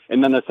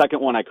then the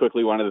second one I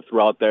quickly wanted to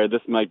throw out there,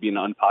 this might be an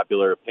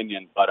unpopular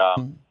opinion, but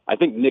I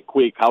think Nick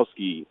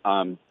Kwiatkowski,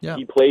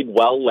 he played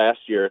well last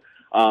year,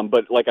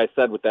 but like I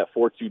said, with that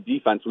 4-2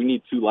 defense, we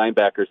need two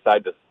linebackers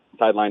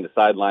sideline to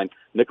sideline.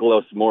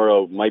 Nicholas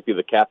Morrow might be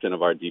the captain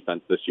of our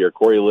defense this year.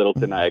 Corey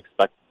Littleton, I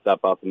expect to step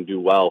up and do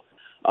well.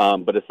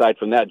 But aside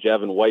from that,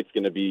 Javin White's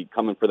going to be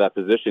coming for that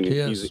position.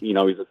 He's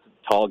a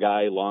tall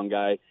guy, long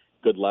guy,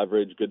 good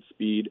leverage, good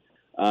speed.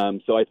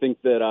 So I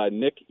think that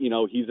Nick,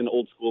 he's an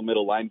old school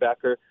middle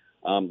linebacker.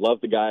 Love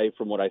the guy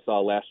from what I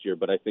saw last year,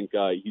 but I think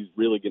he's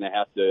really going to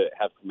have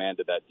command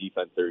of that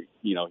defense, or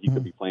he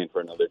could be playing for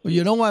another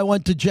team. Well, I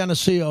went to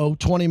Geneseo,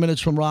 20 minutes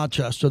from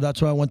Rochester.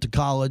 That's where I went to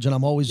college, and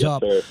I'm always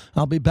up. Sir.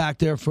 I'll be back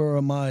there for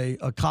my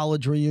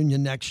college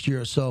reunion next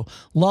year. So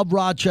love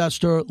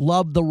Rochester,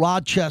 love the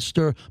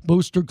Rochester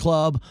Booster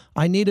Club.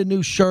 I need a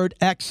new shirt,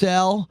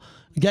 XL.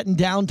 Getting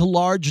down to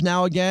large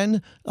now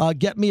again.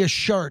 Get me a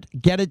shirt.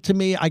 Get it to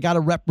me. I got to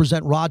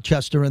represent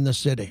Rochester in the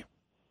city.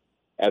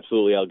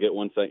 Absolutely. I'll get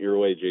one sent your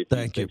way, JT.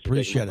 Thank you.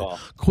 Appreciate it.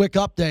 Quick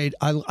update.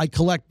 I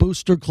collect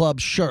Booster Club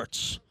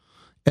shirts,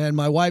 and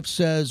my wife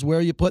says, where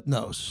are you putting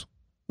those?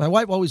 My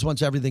wife always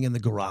wants everything in the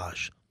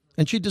garage,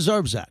 and she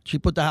deserves that. She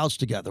put the house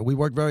together. We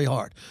work very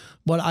hard.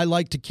 But I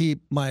like to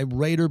keep my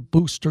Raider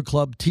Booster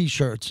Club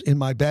T-shirts in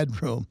my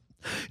bedroom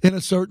in a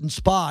certain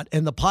spot,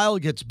 and the pile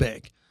gets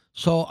big.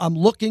 So I'm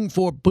looking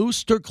for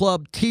Booster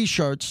Club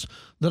T-shirts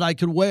that I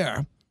could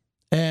wear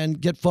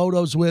and get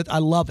photos with. I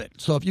love it.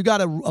 So if you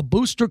got a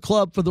Booster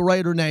Club for the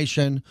Raider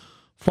Nation,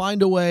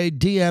 find a way,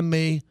 DM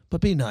me, but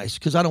be nice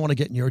because I don't want to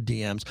get in your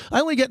DMs. I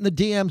only get in the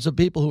DMs of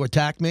people who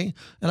attack me,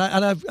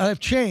 and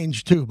I've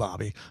changed too,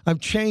 Bobby. I've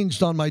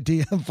changed on my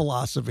DM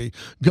philosophy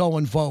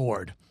going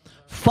forward.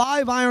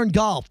 5 Iron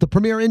Golf, the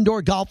premier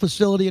indoor golf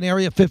facility in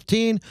Area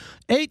 15.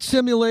 8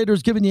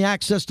 simulators giving you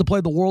access to play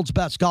the world's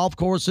best golf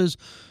courses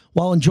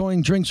while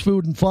enjoying drinks,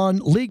 food, and fun.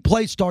 League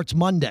play starts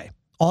Monday,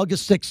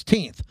 August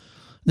 16th.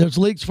 There's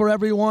leagues for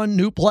everyone,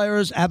 new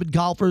players, avid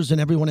golfers,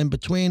 and everyone in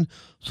between.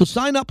 So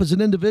sign up as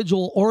an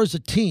individual or as a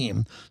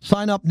team.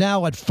 Sign up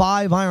now at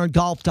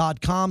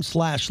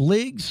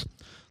 5irongolf.com/leagues.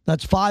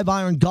 That's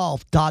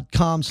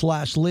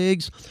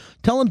 5irongolf.com/leagues.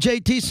 Tell them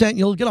JT sent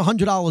you. You'll get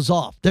 $100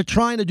 off. They're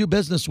trying to do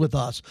business with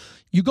us.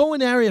 You go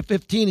in Area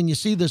 15 and you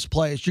see this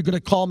place, you're going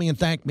to call me and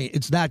thank me.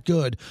 It's that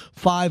good.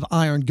 5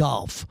 Iron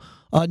Golf.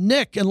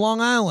 Nick in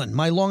Long Island,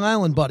 my Long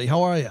Island buddy.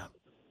 How are you?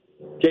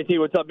 JT,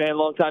 what's up, man?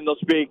 Long time no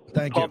speak.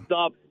 Thank you. Pumped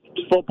up.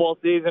 It's football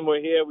season.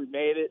 We're here. We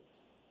made it.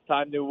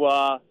 Time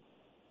to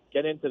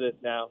get into this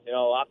now.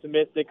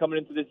 Optimistic coming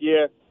into this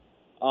year.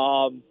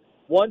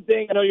 One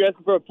thing, I know you're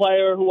asking for a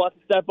player who wants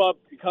to step up.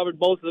 You covered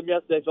most of them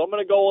yesterday, so I'm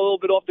going to go a little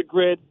bit off the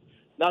grid,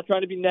 not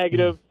trying to be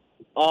negative.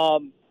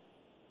 The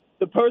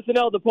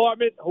personnel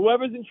department,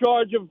 whoever's in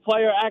charge of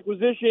player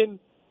acquisition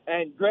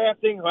and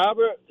drafting,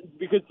 however,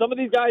 because some of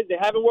these guys, they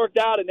haven't worked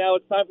out, and now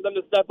it's time for them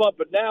to step up.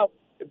 But now,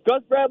 if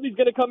Gus Bradley's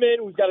going to come in,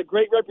 who's got a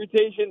great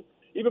reputation,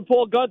 even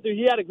Paul Gunther,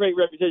 he had a great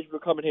reputation for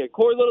coming here.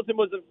 Corey Littleton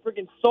was a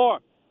freaking star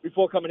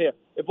before coming here.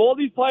 If all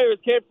these players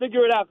can't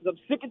figure it out, because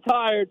I'm sick and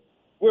tired,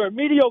 we're a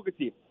mediocre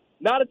team.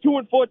 Not a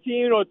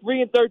 2-14 or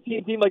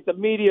 3-13 team like the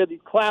media, these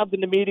clowns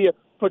in the media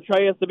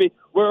portray us to be.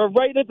 We're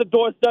right at the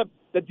doorstep.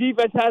 The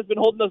defense has been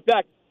holding us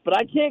back. But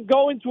I can't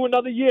go into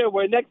another year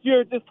where next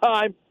year at this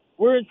time,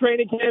 we're in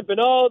training camp and,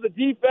 the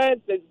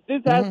defense, this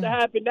has to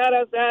happen, that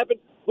has to happen.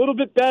 A little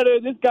bit better.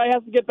 This guy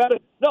has to get better.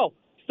 No,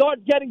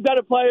 start getting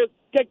better players.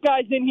 Get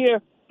guys in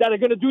here that are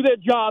going to do their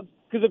jobs.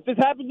 Because if this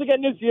happens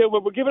again this year,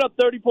 where we're giving up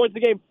 30 points a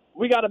game,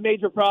 we got a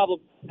major problem.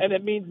 And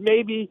it means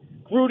maybe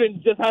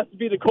Gruden just has to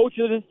be the coach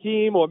of this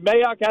team, or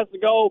Mayock has to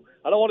go.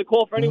 I don't want to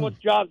call for anyone's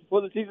jobs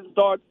before the season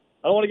starts.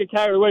 I don't want to get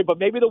carried away. But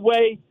maybe the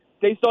way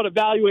they start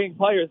evaluating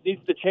players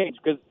needs to change,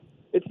 because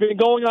it's been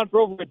going on for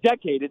over a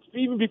decade. It's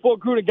even before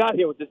Gruden got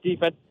here with this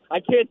defense.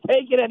 I can't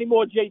take it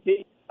anymore,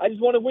 JT. I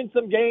just want to win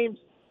some games.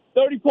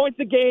 30 points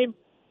a game,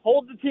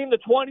 hold the team to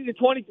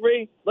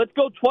 20-23. Let's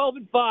go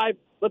 12-5.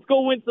 Let's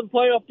go win some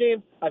playoff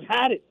games. I've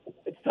had it.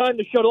 It's time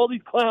to shut all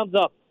these clowns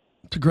up.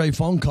 It's a great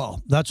phone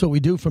call. That's what we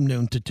do from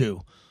noon to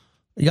 2.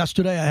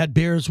 Yesterday, I had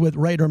beers with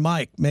Raider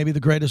Mike, maybe the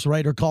greatest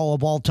Raider call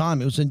of all time.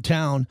 He was in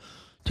town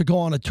to go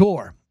on a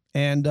tour,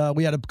 and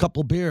we had a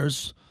couple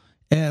beers,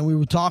 and we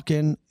were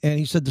talking, and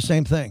he said the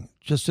same thing,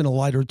 just in a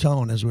lighter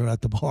tone as we were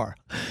at the bar.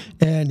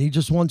 And he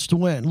just wants to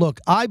win. Look,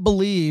 I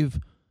believe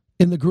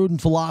in the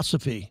Gruden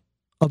philosophy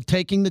of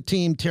taking the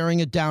team, tearing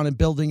it down, and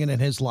building it in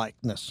his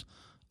likeness.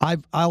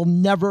 I'll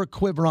never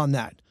quiver on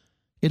that.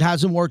 It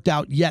hasn't worked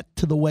out yet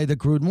to the way that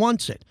Gruden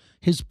wants it.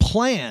 His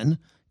plan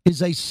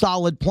is a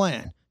solid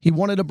plan. He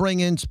wanted to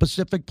bring in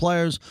specific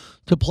players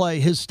to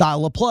play his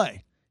style of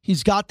play.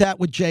 He's got that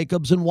with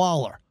Jacobs and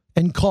Waller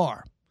and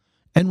Carr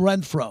and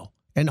Renfro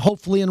and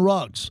hopefully in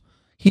Ruggs.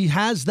 He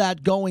has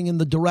that going in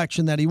the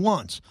direction that he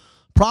wants.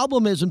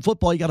 Problem is, in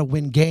football, you got to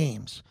win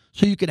games.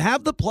 So you can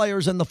have the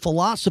players and the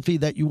philosophy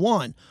that you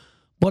want,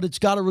 but it's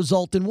got to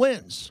result in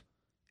wins.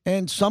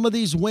 And some of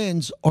these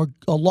wins or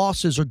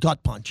losses are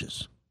gut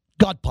punches.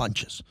 Gut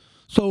punches.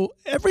 So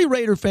every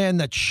Raider fan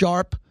that's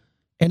sharp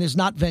and is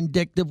not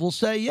vindictive will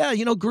say, yeah,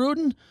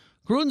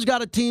 Gruden's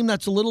got a team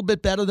that's a little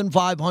bit better than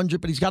 500,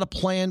 but he's got a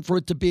plan for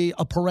it to be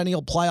a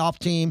perennial playoff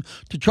team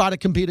to try to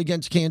compete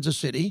against Kansas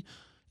City.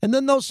 And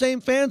then those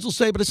same fans will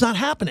say, but it's not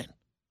happening.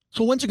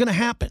 So when's it going to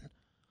happen?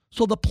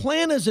 So the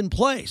plan is in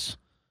place.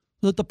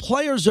 That the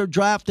players they're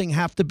drafting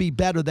have to be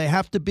better. They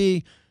have to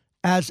be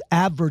as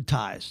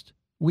advertised.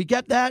 We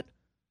get that?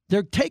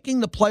 They're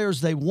taking the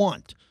players they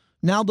want.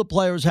 Now the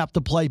players have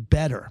to play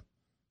better.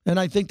 And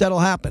I think that'll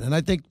happen. And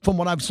I think from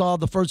what I've saw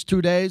the first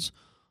 2 days,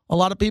 a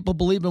lot of people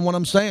believe in what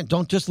I'm saying.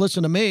 Don't just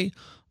listen to me.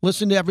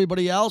 Listen to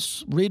everybody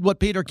else. Read what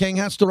Peter King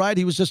has to write.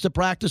 He was just at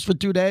practice for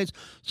 2 days.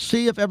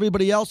 See if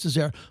everybody else is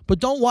there. But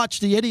don't watch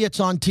the idiots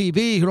on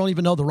TV who don't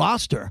even know the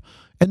roster.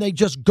 And they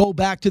just go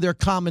back to their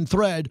common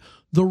thread.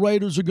 The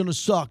Raiders are going to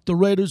suck. The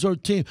Raiders are a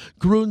team.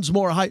 Gruden's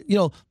more high.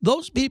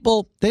 Those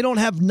people, they don't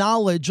have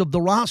knowledge of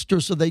the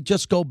roster, so they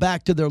just go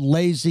back to their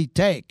lazy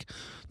take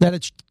that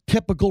it's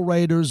typical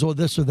Raiders or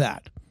this or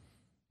that.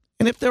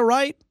 And if they're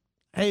right,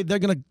 hey, they're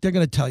gonna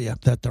tell you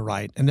that they're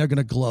right, and they're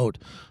gonna gloat,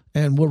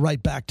 and we're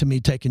right back to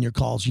me taking your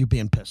calls, you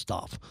being pissed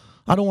off.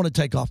 I don't want to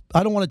take off.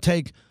 I don't want to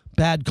take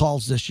bad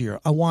calls this year.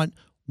 I want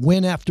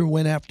win after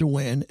win after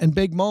win and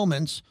big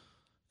moments.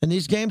 And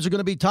these games are going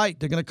to be tight.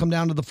 They're going to come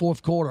down to the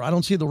fourth quarter. I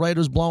don't see the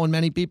Raiders blowing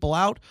many people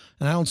out,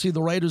 and I don't see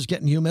the Raiders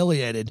getting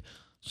humiliated.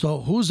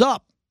 So who's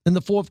up in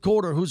the fourth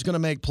quarter? Who's going to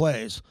make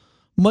plays?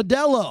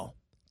 Modelo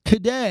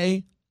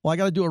today. Well, I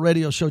got to do a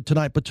radio show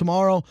tonight, but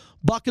tomorrow,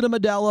 bucket of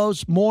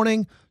Modelo's,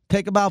 morning,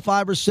 take about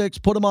 5 or 6,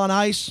 put them on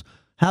ice,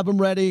 have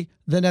them ready.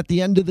 Then at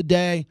the end of the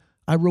day,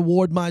 I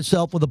reward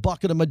myself with a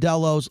bucket of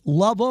Modelo's.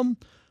 Love them.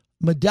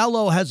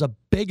 Modelo has a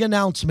big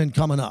announcement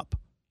coming up.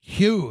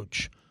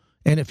 Huge.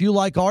 And if you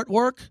like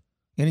artwork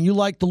and you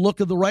like the look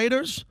of the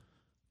Raiders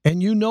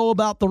and you know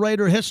about the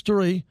Raider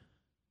history,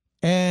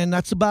 and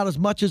that's about as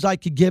much as I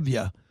could give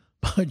you,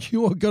 but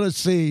you are going to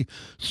see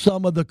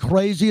some of the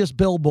craziest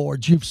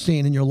billboards you've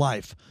seen in your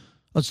life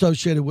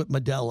associated with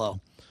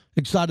Modelo.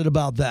 Excited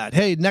about that.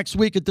 Hey, next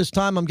week at this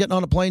time, I'm getting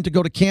on a plane to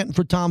go to Canton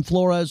for Tom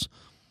Flores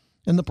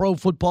in the Pro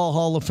Football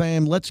Hall of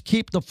Fame. Let's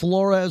keep the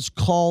Flores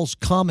calls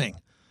coming.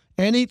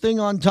 Anything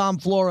on Tom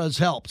Flores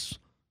helps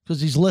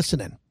because he's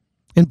listening.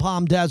 In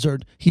Palm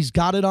Desert, he's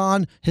got it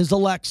on his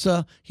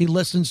Alexa. He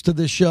listens to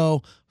this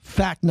show.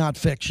 Fact, not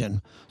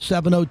fiction.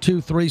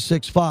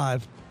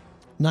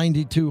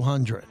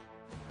 702-365-9200.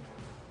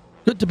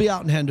 Good to be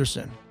out in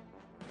Henderson.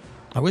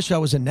 I wish I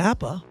was in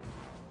Napa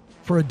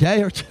for a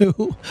day or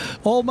two.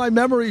 All my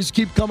memories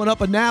keep coming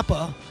up in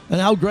Napa and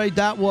how great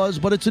that was.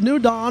 But it's a new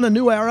dawn, a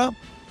new era,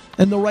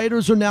 and the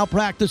Raiders are now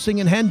practicing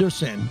in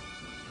Henderson.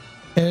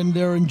 And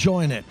they're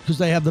enjoying it because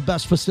they have the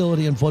best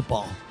facility in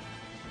football.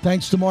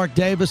 Thanks to Mark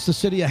Davis, the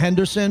city of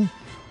Henderson,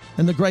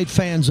 and the great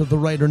fans of the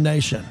Raider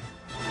Nation.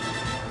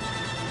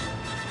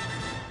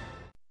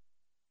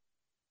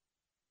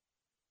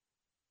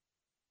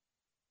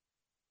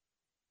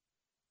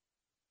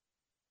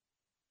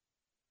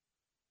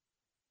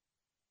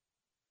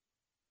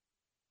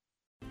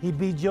 He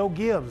beat Joe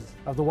Gibbs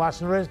of the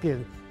Washington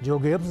Redskins. Joe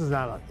Gibbs is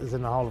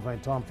in the Hall of Fame.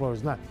 Tom Flores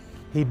is not.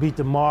 He beat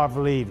the Marv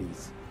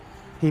Levy's.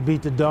 He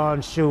beat the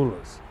Don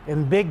Shulers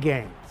in big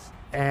games.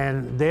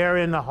 And they're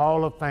in the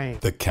Hall of Fame.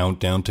 The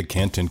countdown to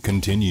Canton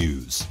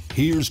continues.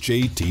 Here's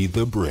JT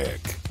the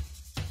Brick.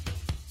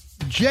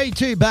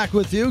 JT back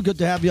with you. Good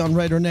to have you on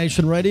Raider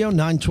Nation Radio,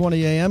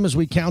 9:20 a.m. as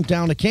we count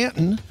down to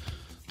Canton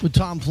with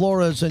Tom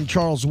Flores and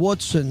Charles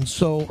Woodson.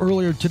 So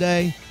earlier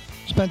today,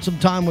 spent some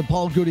time with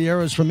Paul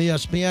Gutierrez from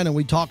ESPN, and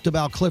we talked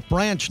about Cliff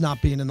Branch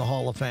not being in the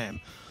Hall of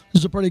Fame.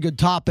 This is a pretty good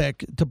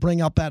topic to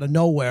bring up out of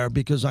nowhere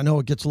because I know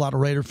it gets a lot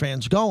of Raider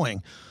fans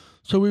going.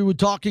 So we were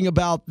talking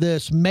about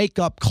this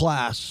makeup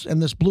class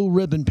and this blue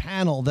ribbon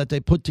panel that they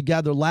put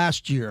together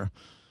last year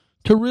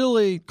to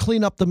really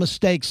clean up the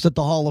mistakes that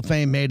the Hall of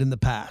Fame made in the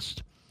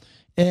past.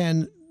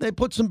 And they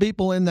put some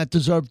people in that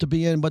deserved to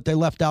be in, but they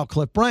left out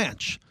Cliff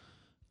Branch.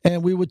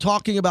 And we were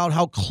talking about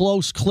how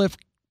close Cliff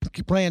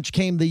Branch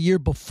came the year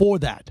before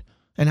that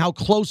and how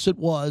close it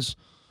was,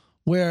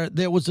 where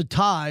there was a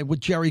tie with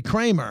Jerry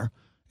Kramer,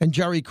 and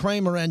Jerry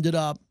Kramer ended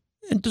up,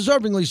 and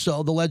deservingly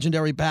so, the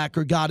legendary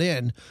Packer got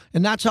in.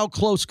 And that's how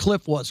close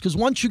Cliff was. Because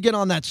once you get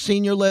on that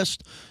senior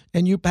list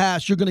and you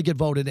pass, you're going to get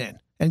voted in.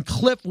 And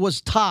Cliff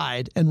was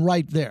tied and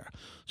right there.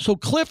 So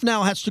Cliff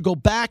now has to go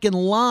back in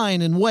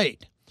line and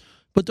wait.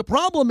 But the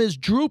problem is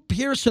Drew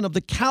Pearson of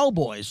the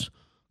Cowboys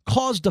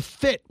caused a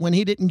fit when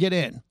he didn't get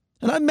in.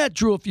 And I've met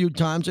Drew a few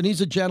times, and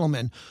he's a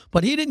gentleman.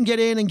 But he didn't get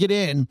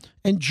in,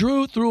 and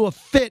Drew threw a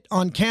fit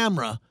on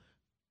camera,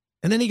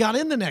 and then he got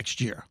in the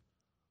next year.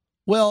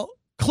 Well,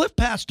 Cliff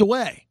passed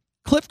away.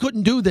 Cliff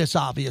couldn't do this,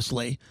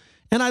 obviously.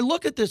 And I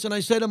look at this, and I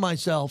say to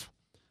myself,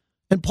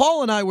 and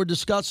Paul and I were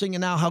discussing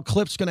now how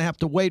Cliff's going to have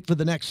to wait for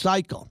the next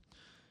cycle.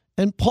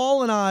 And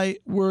Paul and I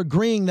were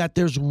agreeing that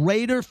there's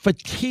Raider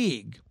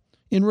fatigue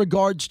in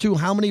regards to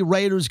how many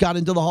Raiders got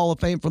into the Hall of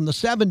Fame from the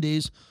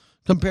 70s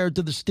compared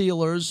to the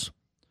Steelers.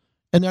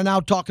 And they're now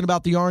talking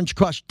about the Orange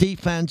Crush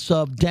defense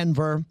of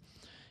Denver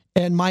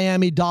and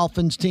Miami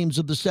Dolphins teams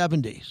of the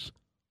 70s.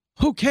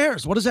 Who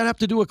cares? What does that have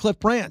to do with Cliff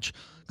Branch?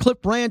 Cliff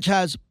Branch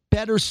has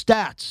better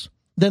stats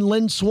than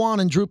Lynn Swann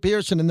and Drew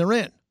Pearson, and they're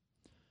in.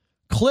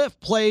 Cliff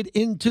played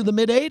into the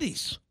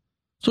mid-'80s.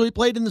 So he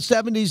played in the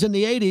 70s and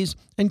the 80s,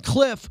 and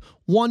Cliff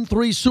won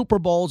 3 Super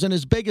Bowls, and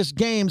his biggest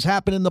games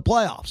happened in the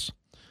playoffs.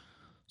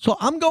 So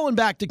I'm going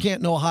back to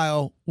Canton,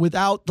 Ohio,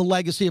 without the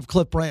legacy of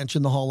Cliff Branch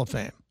in the Hall of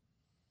Fame.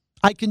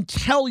 I can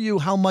tell you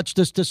how much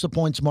this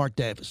disappoints Mark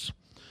Davis.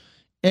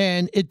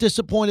 And it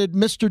disappointed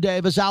Mr.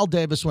 Davis, Al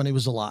Davis, when he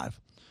was alive.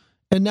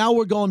 And now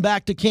we're going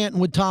back to Canton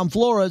with Tom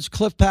Flores.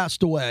 Cliff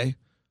passed away,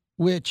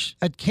 which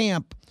at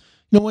camp,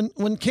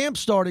 when camp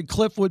started,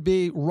 Cliff would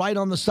be right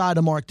on the side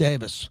of Mark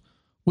Davis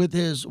with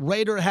his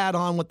Raider hat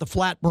on with the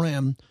flat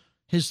brim,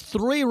 his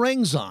 3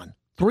 rings on,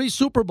 3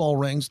 Super Bowl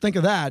rings. Think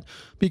of that,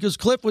 because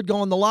Cliff would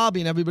go in the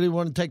lobby and everybody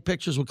wanted to take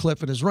pictures with Cliff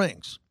and his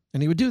rings.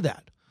 And he would do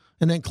that.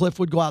 And then Cliff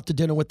would go out to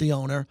dinner with the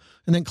owner.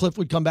 And then Cliff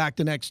would come back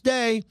the next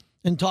day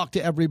and talk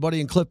to everybody.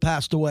 And Cliff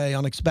passed away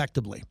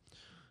unexpectedly.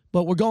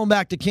 But we're going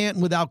back to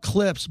Canton without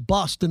Cliff's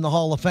bust in the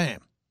Hall of Fame.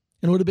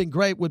 And it would have been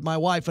great with my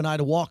wife and I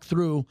to walk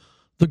through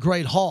the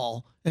Great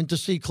Hall and to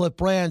see Cliff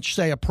Branch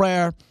say a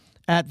prayer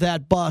at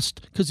that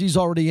bust, because he's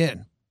already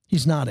in.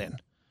 He's not in.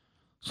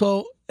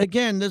 So,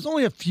 again, there's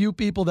only a few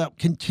people that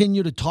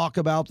continue to talk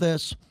about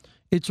this.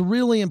 It's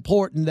really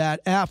important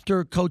that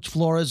after Coach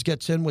Flores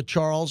gets in with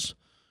Charles,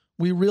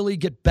 we really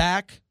get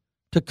back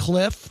to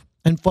Cliff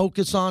and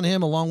focus on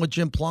him along with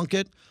Jim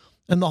Plunkett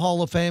in the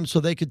Hall of Fame so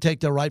they could take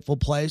their rightful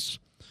place.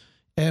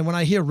 And when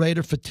I hear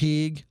Raider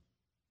fatigue,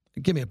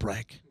 give me a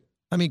break.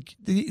 I mean,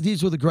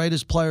 these were the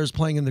greatest players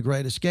playing in the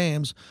greatest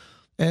games,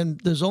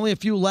 and there's only a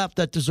few left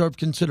that deserve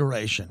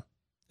consideration.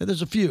 And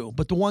there's a few,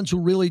 but the ones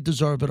who really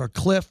deserve it are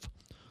Cliff,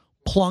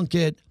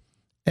 Plunkett,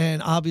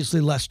 and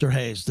obviously Lester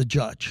Hayes, the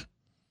judge.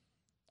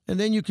 And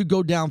then you could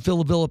go down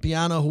Phil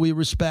Villapiano, who we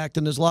respect,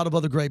 and there's a lot of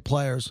other great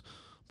players.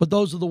 But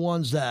those are the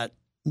ones that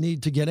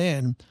need to get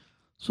in.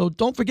 So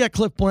don't forget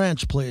Cliff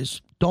Branch,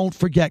 please. Don't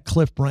forget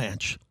Cliff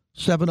Branch.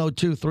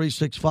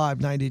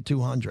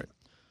 702-365-9200.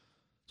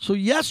 So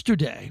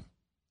yesterday,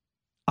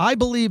 I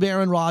believe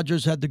Aaron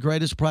Rodgers had the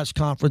greatest press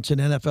conference in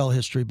NFL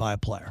history by a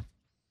player.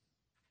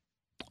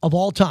 Of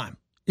all time.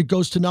 It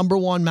goes to number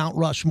 1, Mount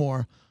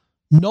Rushmore.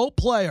 No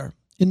player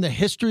in the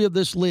history of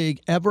this league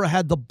ever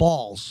had the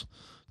balls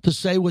to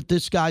say what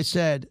this guy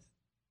said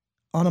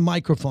on a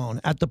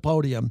microphone at the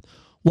podium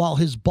while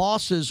his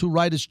bosses who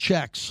write his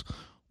checks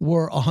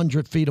were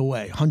 100 feet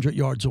away, 100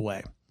 yards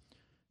away.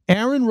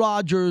 Aaron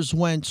Rodgers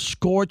went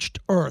scorched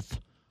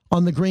earth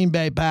on the Green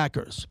Bay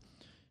Packers.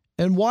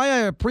 And why I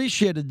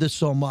appreciated this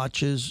so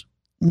much is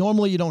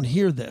normally you don't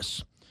hear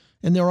this.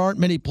 And there aren't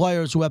many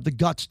players who have the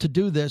guts to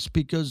do this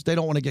because they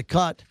don't want to get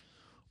cut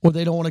or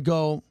they don't want to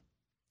go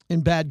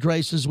in bad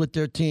graces with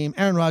their team.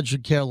 Aaron Rodgers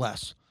would care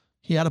less.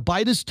 He had to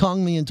bite his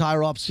tongue the entire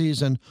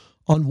offseason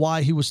on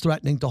why he was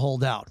threatening to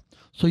hold out.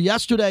 So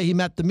yesterday he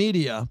met the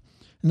media,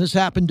 and this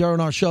happened during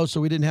our show,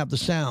 so we didn't have the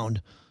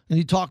sound. And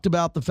he talked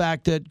about the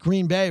fact that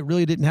Green Bay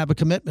really didn't have a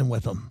commitment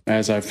with him.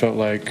 As I felt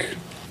like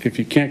if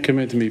you can't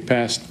commit to me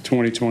past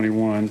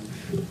 2021,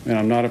 and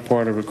I'm not a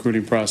part of the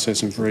recruiting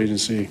process and for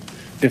agency,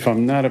 if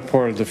I'm not a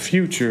part of the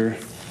future,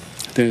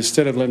 then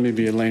instead of letting me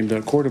be a lame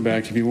duck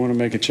quarterback, if you want to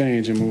make a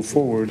change and move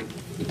forward,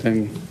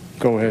 then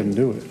go ahead and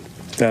do it.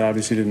 That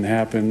obviously didn't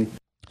happen.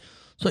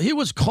 So he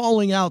was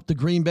calling out the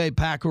Green Bay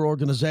Packer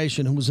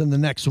organization who was in the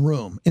next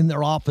room, in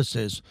their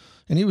offices,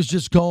 and he was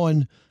just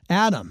going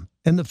at them.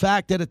 And the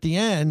fact that at the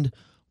end,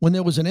 when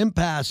there was an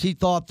impasse, he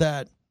thought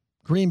that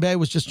Green Bay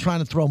was just trying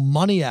to throw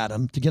money at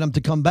him to get him to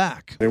come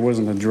back. It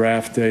wasn't a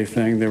draft day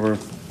thing. There were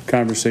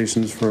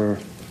conversations for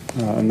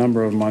a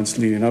number of months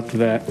leading up to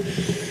that.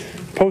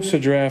 Post the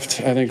draft,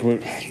 I think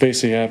what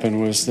basically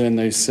happened was then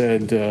they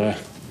said,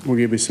 we'll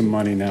give you some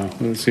money now.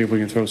 Let's see if we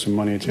can throw some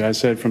money at you. I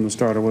said from the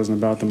start it wasn't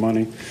about the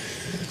money.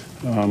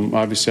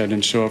 Obviously, I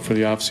didn't show up for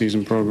the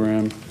off-season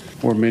program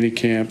or mini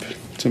camp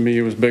To me,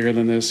 it was bigger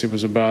than this. It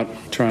was about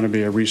trying to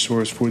be a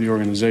resource for the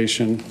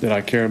organization that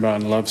I care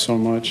about and love so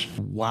much.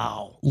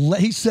 Wow.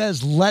 He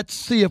says, let's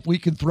see if we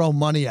can throw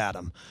money at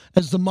him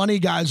as the money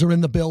guys are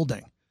in the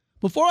building.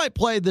 Before I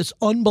play this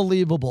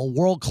unbelievable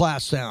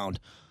world-class sound,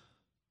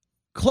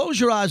 close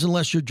your eyes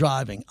unless you're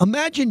driving.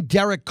 Imagine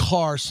Derek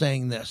Carr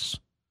saying this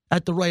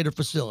at the Raider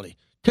facility.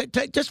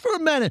 Just for a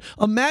minute,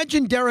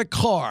 imagine Derek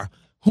Carr,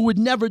 who would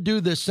never do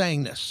this,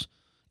 saying this.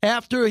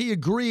 After he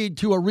agreed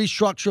to a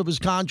restructure of his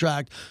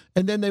contract,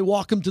 and then they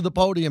walk him to the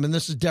podium, and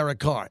this is Derek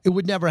Carr. It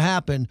would never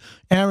happen.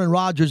 Aaron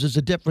Rodgers is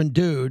a different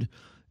dude,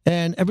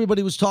 and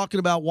everybody was talking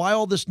about why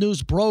all this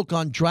news broke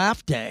on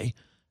draft day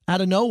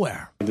out of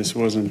nowhere. This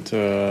wasn't,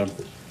 a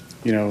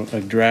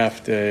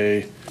draft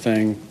day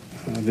thing.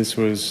 This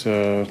was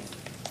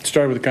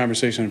started with a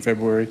conversation in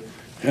February,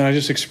 and I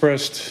just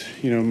expressed,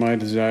 my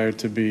desire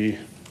to be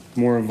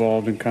more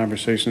involved in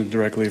conversations that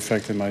directly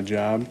affected my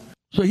job.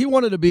 So he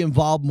wanted to be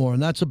involved more,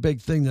 and that's a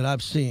big thing that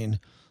I've seen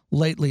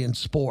lately in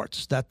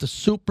sports, that the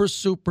super,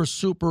 super,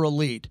 super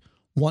elite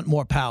want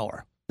more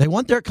power. They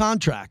want their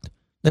contract.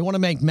 They want to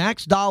make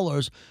max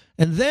dollars,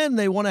 and then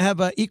they want to have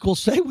an equal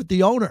say with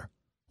the owner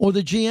or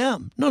the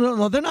GM.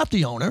 No, they're not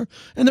the owner,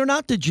 and they're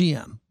not the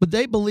GM, but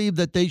they believe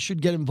that they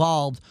should get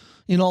involved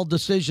in all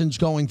decisions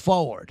going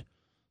forward.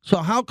 So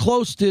how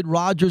close did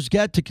Rodgers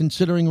get to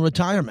considering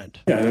retirement?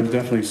 Yeah, that's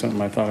definitely something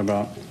I thought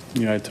about.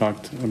 I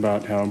talked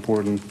about how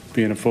important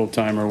being a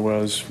full-timer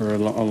was for a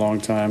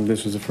long time.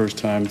 This was the first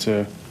time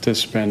to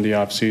spend the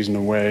off-season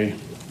away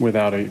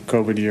without a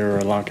COVID year or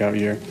a lockout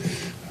year.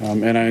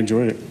 And I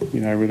enjoyed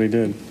it. I really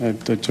did.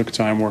 I took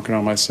time working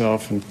on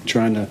myself and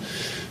trying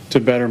to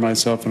better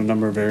myself in a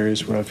number of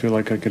areas where I feel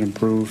like I could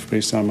improve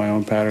based on my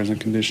own patterns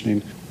and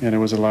conditioning. And it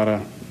was a lot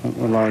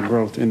of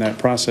growth in that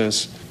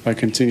process. I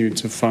continued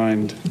to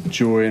find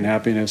joy and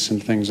happiness in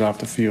things off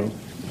the field.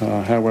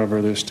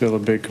 However, there's still a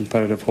big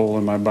competitive hole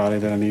in my body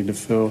that I need to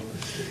fill.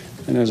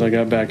 And as I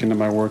got back into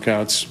my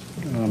workouts,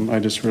 I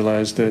just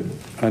realized that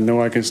I know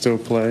I can still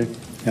play,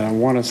 and I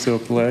want to still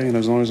play. And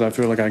as long as I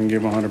feel like I can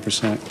give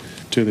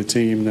 100% to the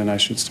team, then I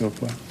should still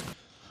play.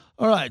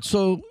 All right,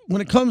 so when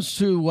it comes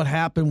to what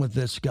happened with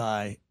this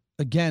guy,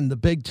 again, the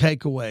big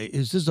takeaway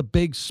is this is a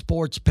big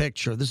sports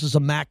picture. This is a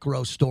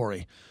macro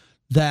story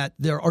that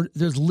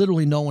there's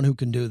literally no one who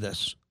can do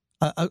this.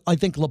 I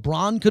think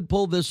LeBron could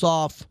pull this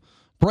off.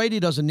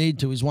 Brady doesn't need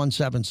to. He's won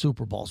 7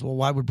 Super Bowls. Well,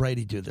 why would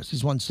Brady do this?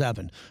 He's won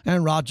 7.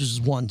 Aaron Rodgers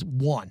has won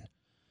 1.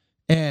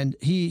 And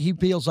he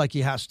feels like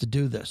he has to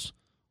do this.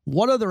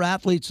 What other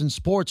athletes in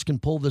sports can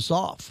pull this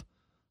off?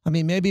 I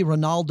mean, maybe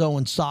Ronaldo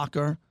in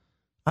soccer.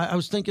 I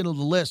was thinking of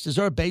the list. Is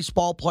there a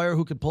baseball player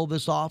who could pull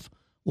this off?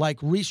 Like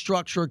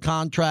restructure a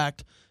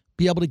contract,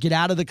 be able to get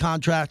out of the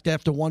contract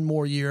after 1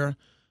 more year,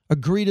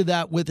 agree to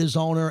that with his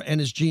owner and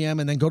his GM,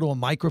 and then go to a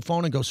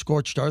microphone and go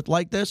scorched earth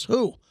like this?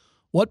 Who?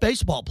 What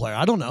baseball player?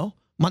 I don't know.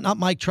 Not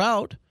Mike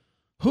Trout.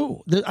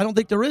 Who? I don't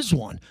think there is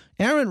one.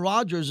 Aaron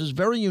Rodgers is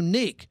very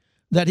unique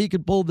that he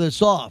could pull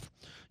this off.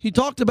 He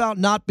talked about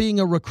not being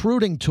a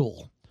recruiting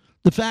tool.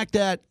 The fact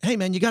that, hey,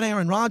 man, you got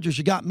Aaron Rodgers,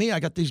 you got me,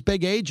 I got these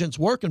big agents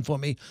working for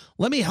me.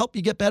 Let me help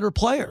you get better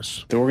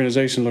players. The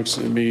organization looks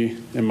at me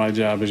and my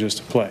job as just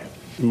to play.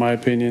 In my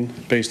opinion,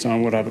 based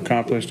on what I've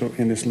accomplished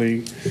in this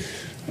league,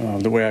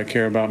 the way I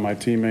care about my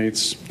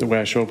teammates, the way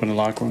I show up in the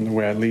locker room, the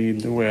way I lead,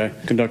 the way I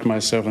conduct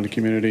myself in the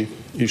community,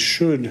 you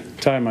should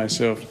tie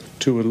myself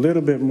to a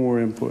little bit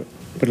more input.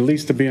 But at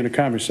least to be in a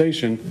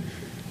conversation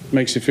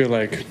makes you feel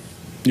like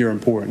you're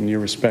important, you're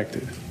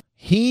respected.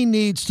 He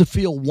needs to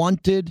feel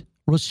wanted,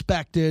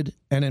 respected,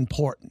 and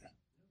important.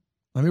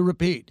 Let me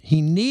repeat.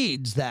 He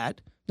needs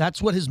that.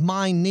 That's what his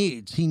mind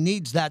needs. He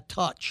needs that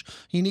touch.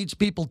 He needs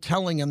people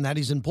telling him that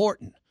he's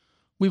important.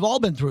 We've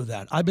all been through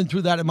that. I've been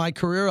through that in my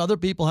career. Other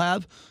people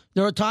have.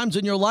 There are times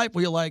in your life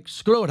where you're like,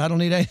 screw it, I don't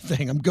need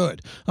anything. I'm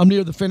good. I'm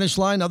near the finish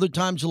line. Other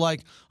times you're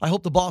like, I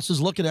hope the boss is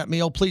looking at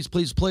me. Oh, please,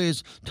 please,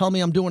 please tell me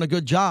I'm doing a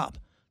good job.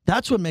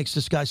 That's what makes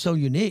this guy so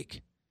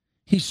unique.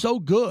 He's so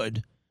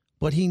good,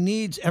 but he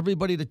needs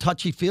everybody to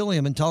touchy-feel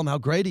him and tell him how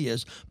great he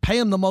is, pay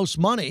him the most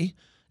money,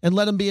 and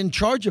let him be in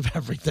charge of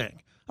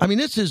everything. I mean,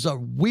 this is a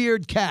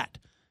weird cat.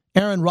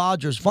 Aaron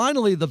Rodgers.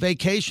 Finally, the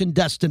vacation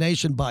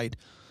destination bite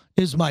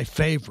is my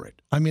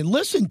favorite. I mean,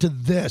 listen to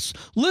this.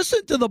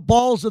 Listen to the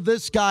balls of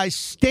this guy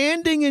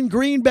standing in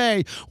Green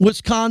Bay,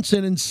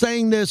 Wisconsin, and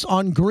saying this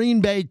on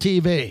Green Bay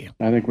TV.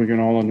 I think we can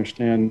all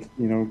understand,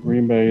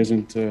 Green Bay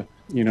isn't, a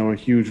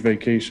huge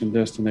vacation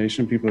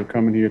destination. People are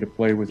coming here to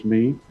play with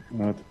me,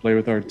 to play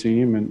with our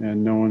team,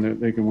 and knowing that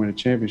they can win a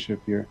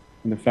championship here.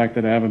 And the fact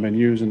that I haven't been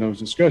used in those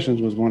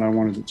discussions was one I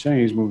wanted to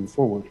change moving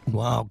forward.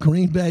 Wow,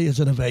 Green Bay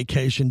isn't a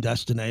vacation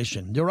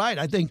destination. You're right.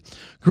 I think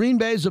Green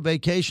Bay is a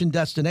vacation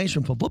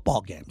destination for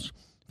football games.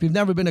 If you've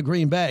never been to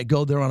Green Bay,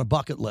 go there on a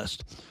bucket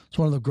list. It's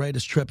one of the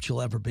greatest trips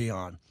you'll ever be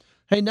on.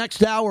 Hey,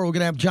 next hour, we're going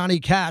to have Johnny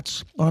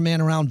Katz, our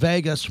man around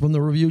Vegas from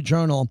the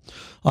Review-Journal,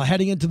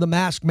 heading into the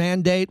mask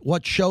mandate,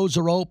 what shows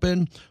are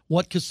open,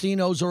 what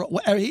casinos are.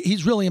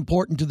 He's really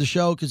important to the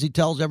show because he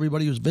tells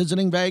everybody who's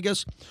visiting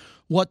Vegas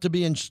what to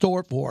be in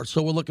store for.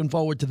 So we're looking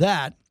forward to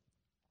that.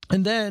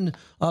 And then,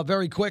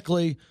 very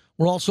quickly,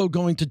 we're also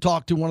going to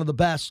talk to one of the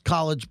best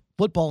college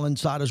football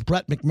insiders,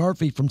 Brett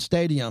McMurphy from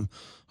Stadium,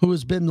 who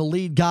has been the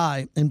lead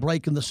guy in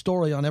breaking the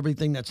story on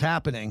everything that's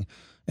happening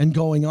and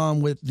going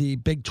on with the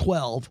Big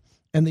 12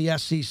 and the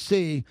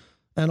SEC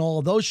and all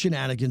of those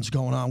shenanigans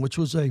going on, which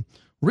was a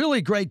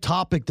really great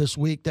topic this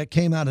week that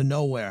came out of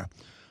nowhere.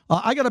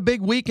 I got a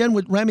big weekend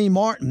with Remy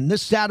Martin.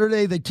 This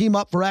Saturday, they team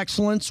up for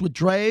excellence with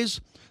Dre's,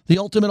 the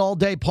ultimate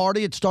all-day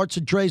party. It starts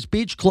at Dre's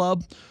Beach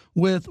Club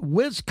with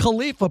Wiz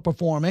Khalifa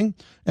performing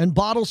and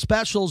bottle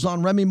specials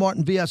on Remy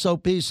Martin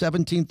VSOP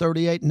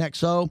 1738 and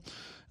XO.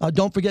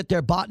 Don't forget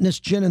their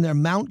Botanist Gin and their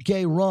Mount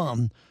Gay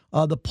Rum.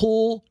 The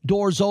pool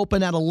doors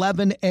open at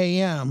 11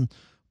 a.m.,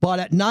 but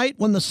at night,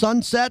 when the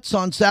sun sets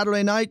on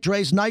Saturday night,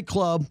 Dre's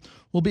Nightclub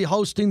will be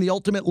hosting the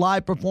ultimate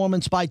live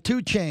performance by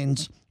 2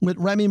 Chainz with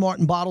Remy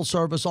Martin bottle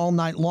service all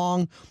night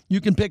long. You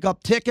can pick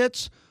up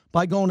tickets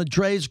by going to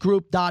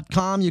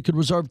dre'sgroup.com. You could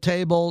reserve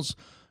tables.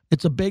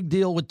 It's a big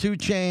deal with 2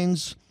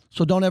 Chainz,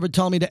 so don't ever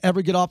tell me to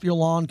ever get off your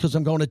lawn because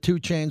I'm going to 2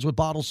 Chainz with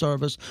bottle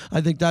service.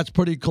 I think that's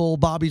pretty cool.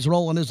 Bobby's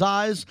rolling his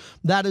eyes.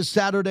 That is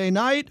Saturday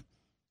night,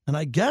 and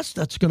I guess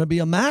that's going to be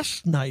a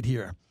masked night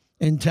here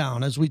in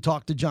town as we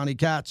talk to Johnny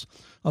Katz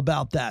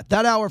about that.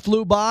 That hour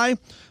flew by.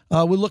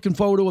 We're looking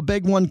forward to a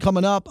big one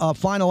coming up.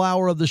 Final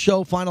hour of the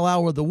show, final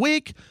hour of the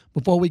week.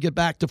 Before we get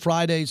back to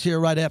Fridays here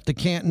right after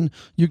Canton,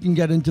 you can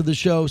get into the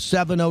show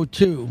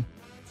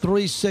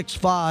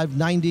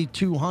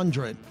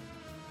 702-365-9200.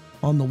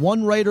 On the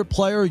one Raider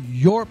player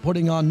you're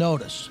putting on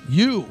notice.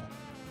 You,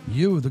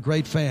 the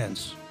great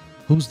fans.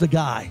 Who's the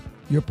guy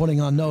you're putting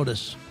on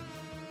notice?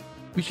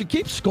 We should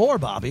keep score,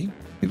 Bobby.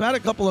 We've had a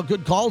couple of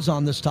good calls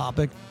on this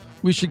topic.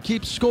 We should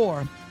keep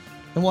score,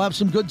 and we'll have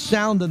some good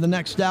sound in the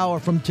next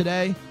hour from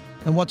today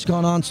and what's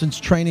gone on since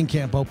training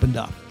camp opened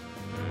up.